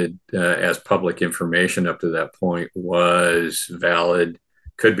provided as public information up to that point was valid,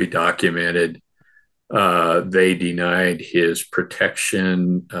 could be documented, they denied his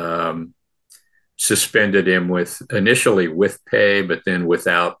protection, suspended him initially with pay, but then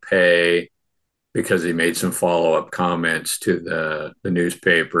without pay, because he made some follow-up comments to the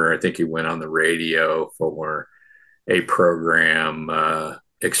newspaper. I think he went on the radio for a program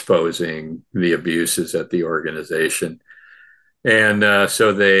exposing the abuses at the organization. And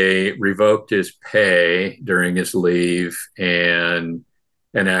so they revoked his pay during his leave and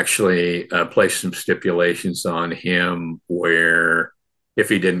actually placed some stipulations on him where if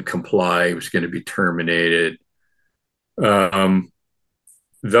he didn't comply, he was going to be terminated.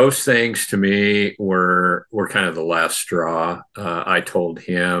 Those things to me were kind of the last straw. I told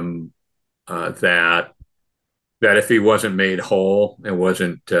him that if he wasn't made whole and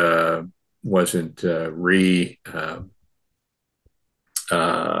wasn't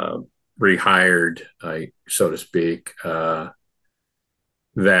rehired, so to speak,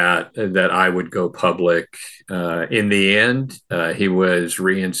 that I would go public. In the end, he was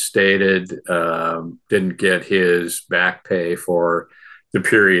reinstated, didn't get his back pay for the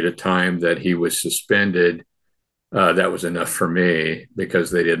period of time that he was suspended. That was enough for me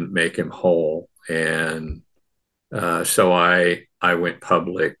because they didn't make him whole. And so I went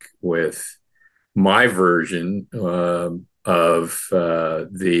public with my version of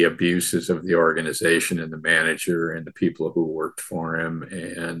the abuses of the organization and the manager and the people who worked for him,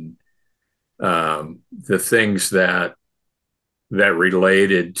 and the things that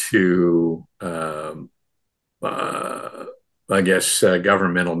related to I guess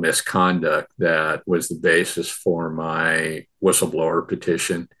governmental misconduct that was the basis for my whistleblower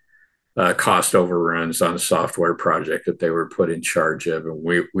petition. Cost overruns on a software project that they were put in charge of, and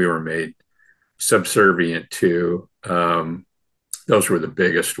we were made subservient to. Those were the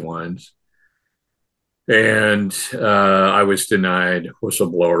biggest ones. And I was denied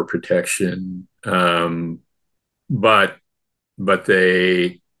whistleblower protection. But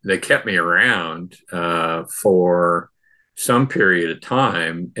they kept me around for some period of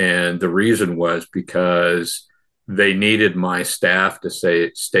time. And the reason was because they needed my staff to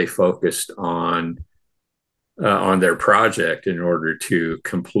stay focused on their project in order to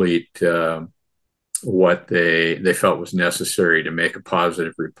complete what they felt was necessary to make a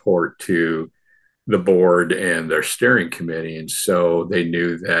positive report to the board and their steering committee. And so they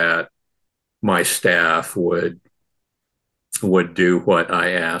knew that my staff would do what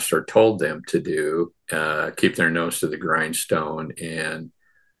I asked or told them to do, keep their nose to the grindstone, and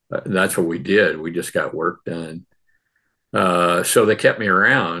That's what we did. We just got work done. So they kept me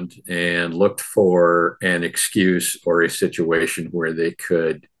around and looked for an excuse or a situation where they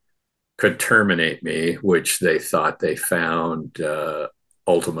could terminate me, which they thought they found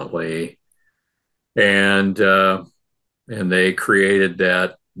ultimately, and and they created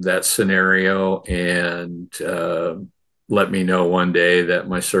that scenario and let me know one day that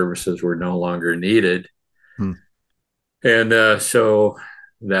my services were no longer needed, Hmm. and so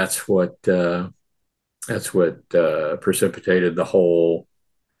that's what precipitated the whole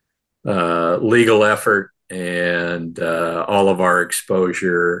legal effort and all of our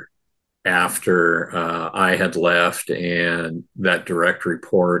exposure after I had left, and that direct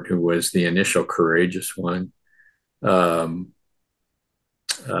report, who was the initial courageous one, um,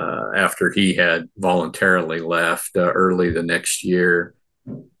 after he had voluntarily left early the next year,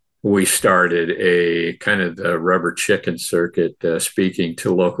 we started a kind of the rubber chicken circuit, speaking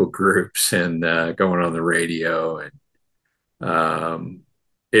to local groups and going on the radio. And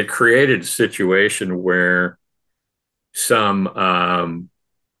it created a situation where some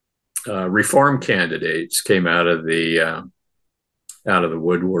reform candidates came out of the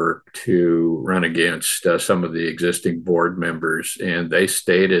woodwork to run against some of the existing board members, and they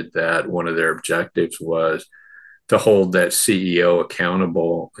stated that one of their objectives was to hold that CEO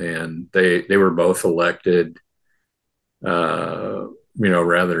accountable. And they were both elected,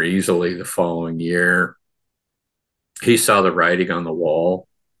 rather easily the following year. He saw the writing on the wall,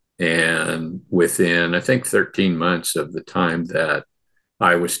 and within, I think, 13 months of the time that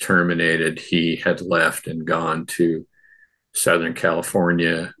I was terminated, he had left and gone to Southern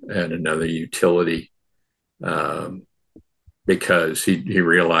California at another utility, um, because he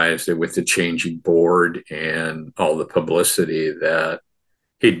realized that with the changing board and all the publicity that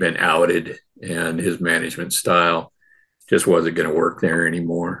he'd been outed, and his management style just wasn't going to work there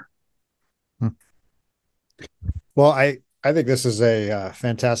anymore. Well, I think this is a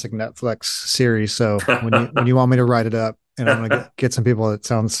fantastic Netflix series. So when you want me to write it up, and I'm going to get some people, it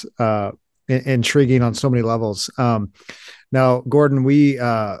sounds intriguing on so many levels. Now, Gordon,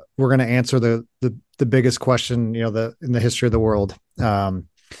 we're going to answer the biggest question, in the history of the world, and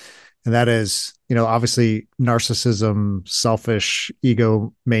that is, obviously narcissism, selfish,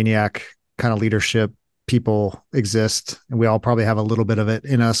 egomaniac kind of leadership. People exist, and we all probably have a little bit of it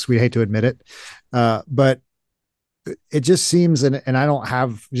in us. We hate to admit it, but it just seems, and I don't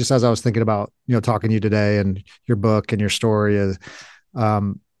have, just as I was thinking about, talking to you today and your book and your story is,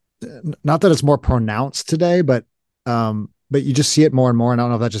 not that it's more pronounced today, but you just see it more and more. And I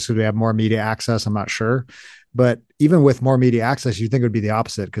don't know if that's just because we have more media access. I'm not sure, but even with more media access, you think it would be the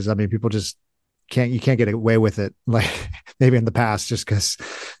opposite. Cause I mean, people just you can't get away with it. Like maybe in the past, just cause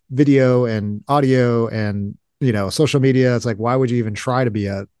video and audio and, social media, it's like, why would you even try to be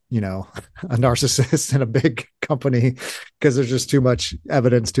a narcissist in a big company? Because there's just too much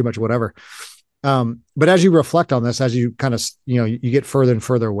evidence, too much whatever. But as you reflect on this, as you kind of, you get further and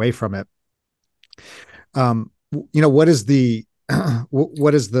further away from it, what is the,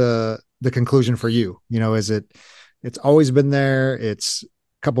 what is the conclusion for you? Is it's always been there. It's a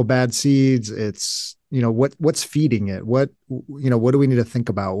couple bad seeds. It's, what's feeding it? What do we need to think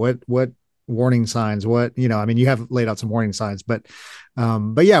about? What warning signs? I mean, you have laid out some warning signs, but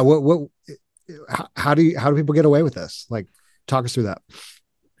yeah, how do people get away with this? Like, talk us through that.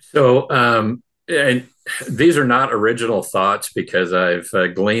 So, and these are not original thoughts, because I've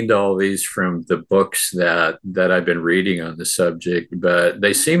gleaned all these from the books that I've been reading on the subject, but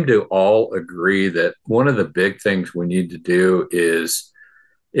they seem to all agree that one of the big things we need to do is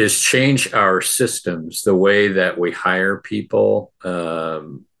change our systems, the way that we hire people,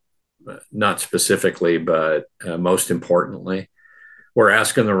 not specifically, but most importantly. We're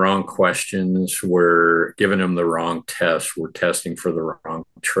asking the wrong questions. We're giving them the wrong tests. We're testing for the wrong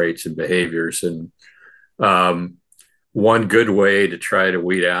traits and behaviors. And one good way to try to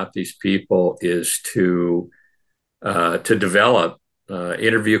weed out these people is to develop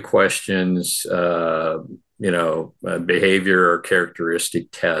interview questions, behavior or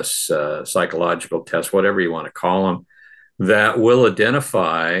characteristic tests, psychological tests, whatever you want to call them, that will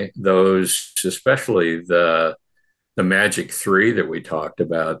identify those, especially the magic three that we talked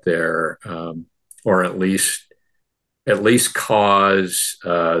about there, or at least cause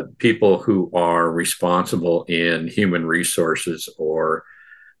people who are responsible in human resources or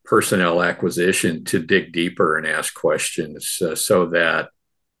personnel acquisition to dig deeper and ask questions, so that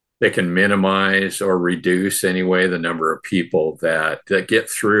they can minimize or reduce anyway the number of people that get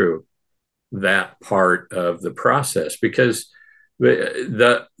through that part of the process. Because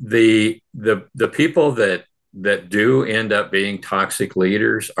the people that that do end up being toxic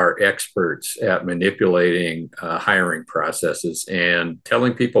leaders are experts at manipulating hiring processes and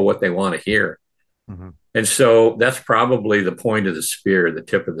telling people what they want to hear. Mm-hmm. And so that's probably the point of the spear. The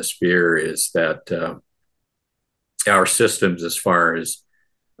tip of the spear is that our systems, as far as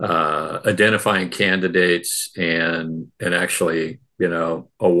identifying candidates and actually,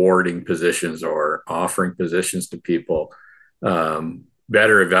 awarding positions or offering positions to people,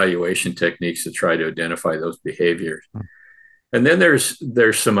 better evaluation techniques to try to identify those behaviors. And then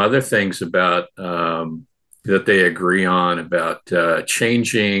there's some other things about that they agree on about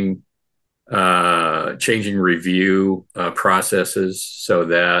changing review processes so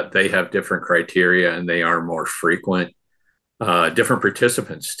that they have different criteria and they are more frequent. Different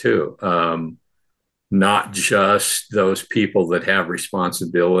participants too, not just those people that have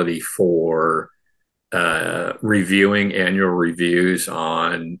responsibility for reviewing annual reviews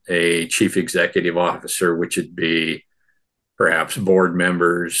on a chief executive officer, which would be perhaps board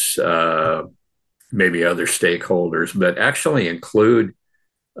members, maybe other stakeholders, but actually include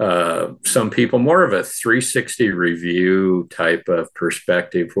some people, more of a 360 review type of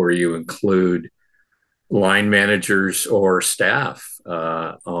perspective where you include line managers or staff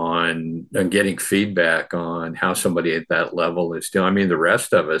on getting feedback on how somebody at that level is doing. I mean, the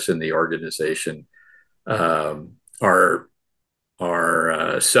rest of us in the organization are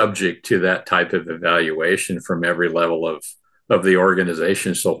subject to that type of evaluation from every level of the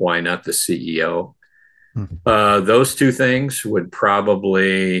organization. So why not the CEO? Mm-hmm. Those two things would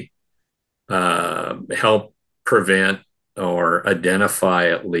probably help prevent or identify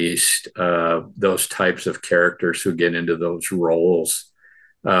at least those types of characters who get into those roles.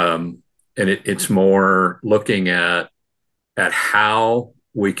 And it's more looking at how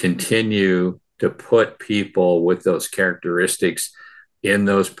we continue to put people with those characteristics in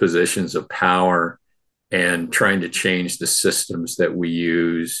those positions of power and trying to change the systems that we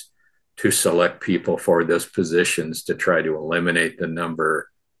use to select people for those positions to try to eliminate the number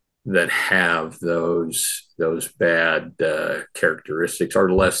that have those bad characteristics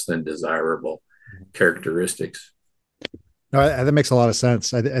or less than desirable characteristics. No, that makes a lot of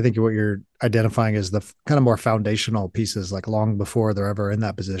sense. I think what you're identifying is the kind of more foundational pieces, like long before they're ever in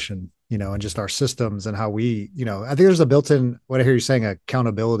that position, and just our systems and how we, I think there's a built-in, what I hear you saying,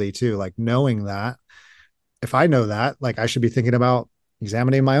 accountability too, like knowing that if I know that, like I should be thinking about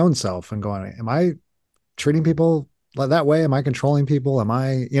examining my own self and going, am I treating people that way? Am I controlling people? Am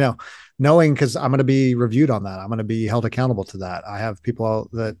I, knowing, because I'm going to be reviewed on that. I'm going to be held accountable to that. I have people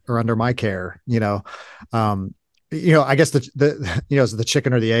that are under my care, I guess it's the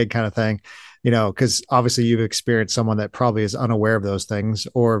chicken or the egg kind of thing, because obviously you've experienced someone that probably is unaware of those things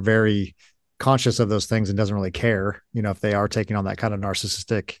or very conscious of those things and doesn't really care, if they are taking on that kind of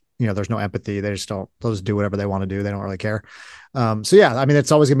narcissistic, there's no empathy. They'll just do whatever they want to do. They don't really care. So yeah, I mean,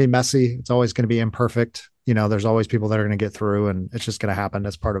 it's always going to be messy. It's always going to be imperfect. There's always people that are going to get through, and it's just going to happen.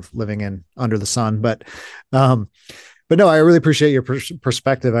 That's part of living under the sun. But no, I really appreciate your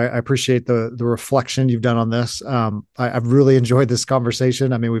perspective. I appreciate the reflection you've done on this. I've really enjoyed this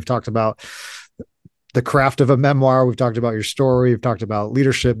conversation. I mean, we've talked about the craft of a memoir. We've talked about your story. We've talked about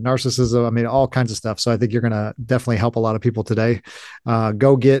leadership, narcissism. I mean, all kinds of stuff. So I think you're going to definitely help a lot of people today.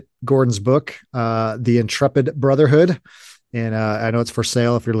 Go get Gordon's book, The Intrepid Brotherhood. And I know it's for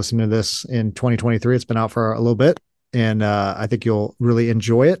sale if you're listening to this in 2023. It's been out for a little bit, and I think you'll really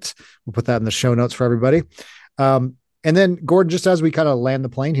enjoy it. We'll put that in the show notes for everybody. And then, Gordon, just as we kind of land the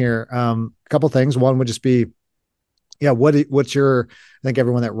plane here, a couple of things. One would just be, what's your, I think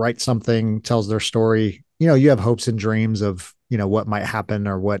everyone that writes something, tells their story, you have hopes and dreams of, what might happen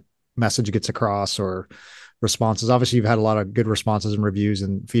or what message gets across or responses. Obviously, you've had a lot of good responses and reviews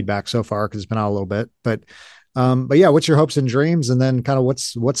and feedback so far because it's been out a little bit, but yeah, what's your hopes and dreams, and then kind of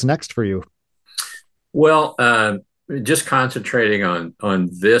what's next for you? Well, just concentrating on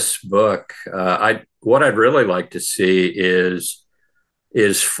this book, what I'd really like to see is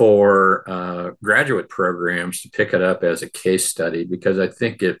for graduate programs to pick it up as a case study, because I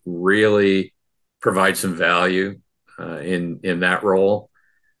think it really provides some value in that role.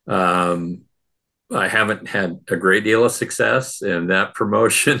 I haven't had a great deal of success in that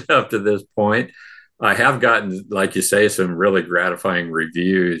promotion up to this point. I have gotten, like you say, some really gratifying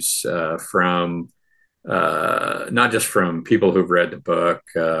reviews from not just from people who've read the book,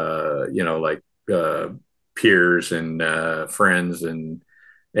 like peers and friends and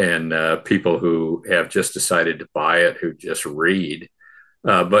people who have just decided to buy it, who just read,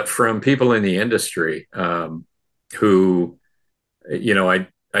 but from people in the industry who,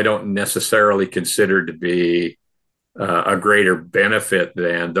 I don't necessarily consider to be a greater benefit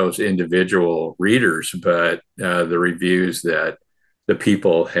than those individual readers, but the reviews that the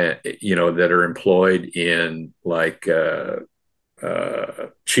people that are employed in like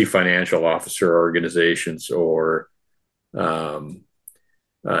chief financial officer organizations or um,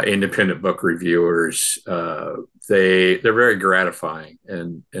 independent book reviewers, they're very gratifying,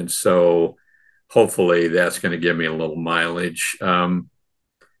 and so hopefully that's going to give me a little mileage.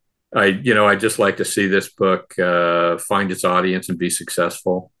 I just like to see this book find its audience and be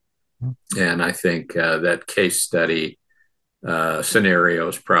successful. And I think that case study scenario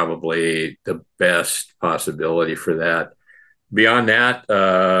is probably the best possibility for that. Beyond that,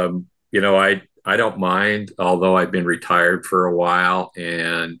 I don't mind, although I've been retired for a while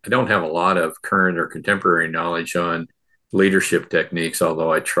and I don't have a lot of current or contemporary knowledge on leadership techniques,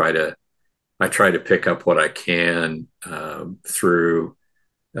 although I try to pick up what I can through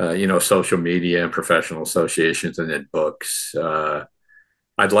social media and professional associations and then books.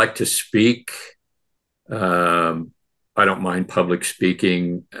 I'd like to speak. I don't mind public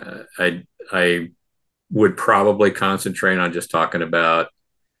speaking. I would probably concentrate on just talking about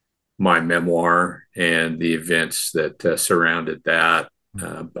my memoir and the events that surrounded that.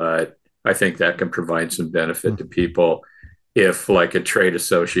 But I think that can provide some benefit to people if, like, a trade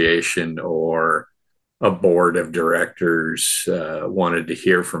association or a board of directors wanted to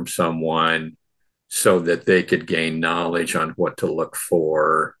hear from someone so that they could gain knowledge on what to look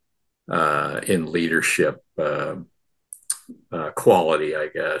for in leadership quality, I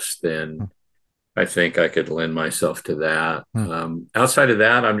guess, then I think I could lend myself to that. Outside of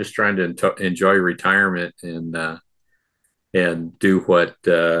that, I'm just trying to enjoy retirement and do what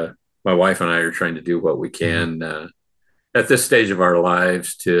my wife and I are trying to do what we can at this stage of our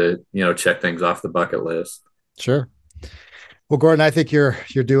lives to, check things off the bucket list. Sure. Well, Gordon, I think you're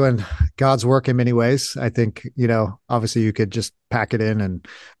doing God's work in many ways. I think, obviously you could just pack it in and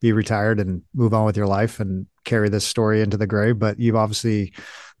be retired and move on with your life and carry this story into the grave. But you've obviously,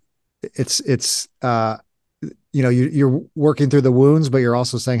 you're working through the wounds, but you're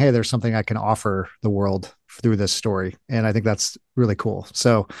also saying, hey, there's something I can offer the world through this story. And I think that's really cool.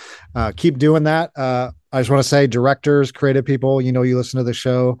 So keep doing that. I just want to say, directors, creative people, you listen to the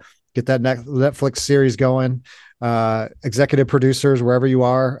show, get that Netflix series going. Executive producers, wherever you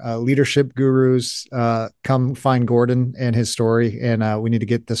are, leadership gurus, come find Gordon and his story. And we need to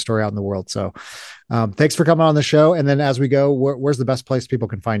get this story out in the world. So thanks for coming on the show. And then as we go, where's the best place people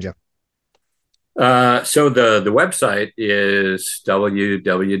can find you? So the website is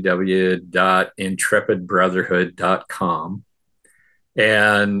www.intrepidbrotherhood.com.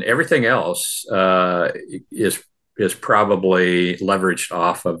 And everything else is probably leveraged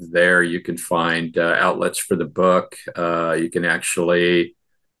off of there. You can find outlets for the book. You can actually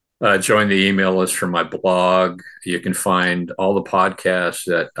join the email list for my blog. You can find all the podcasts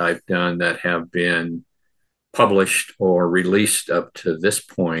that I've done that have been published or released up to this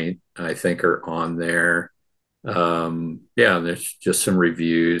point, I think, are on there. There's just some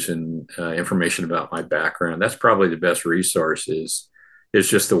reviews and information about my background. That's probably the best resource is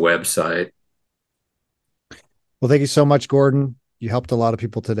just the website. Well, thank you so much, Gordon. You helped a lot of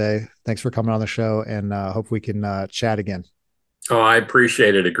people today. Thanks for coming on the show, and hope we can chat again. Oh, I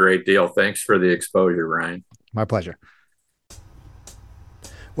appreciate it a great deal. Thanks for the exposure, Ryan. My pleasure.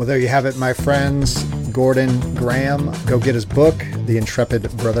 Well, there you have it, my friends. Gordon Graham. Go get his book, The Intrepid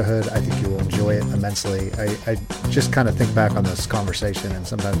Brotherhood. I think you will enjoy it immensely. I just kind of think back on this conversation and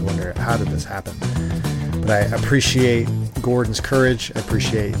sometimes wonder, how did this happen? But I appreciate Gordon's courage. I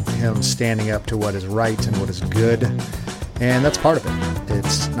appreciate him standing up to what is right and what is good. And that's part of it.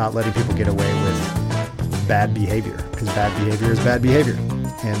 It's not letting people get away with bad behavior, because bad behavior is bad behavior.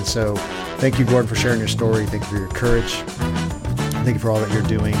 And so thank you, Gordon, for sharing your story. Thank you for your courage. Thank you for all that you're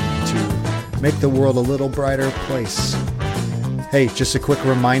doing to make the world a little brighter place. Hey, just a quick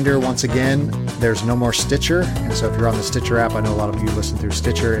reminder, once again, there's no more Stitcher. And so if you're on the Stitcher app, I know a lot of you listen through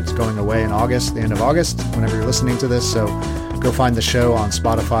Stitcher. It's going away in August, the end of August, whenever you're listening to this. So go find the show on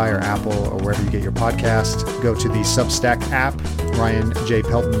Spotify or Apple or wherever you get your podcast. Go to the Substack app,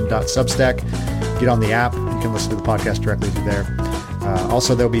 ryanjpelton.substack. Get on the app. You can listen to the podcast directly through there.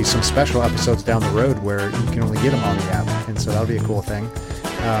 Also, there'll be some special episodes down the road where you can only get them on the app. And so that'll be a cool thing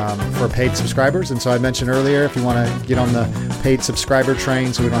for paid subscribers. And so I mentioned earlier, if you want to get on the paid subscriber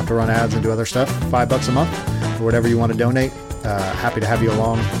train so we don't have to run ads and do other stuff, $5 a month or whatever you want to donate. Happy to have you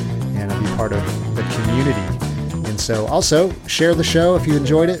along and be part of the community. And so also share the show if you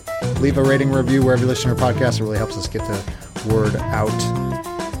enjoyed it. Leave a rating review wherever you listen to our podcast. It really helps us get the word out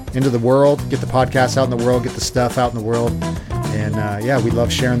into the world, get the podcast out in the world, get the stuff out in the world. And we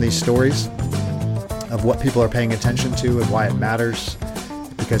love sharing these stories. of what people are paying attention to and why it matters,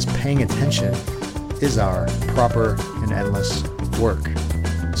 because paying attention is our proper and endless work.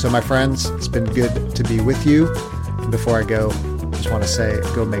 So my friends, it's been good to be with you. And before I go, just want to say,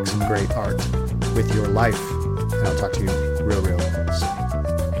 go make some great art with your life. And I'll talk to you real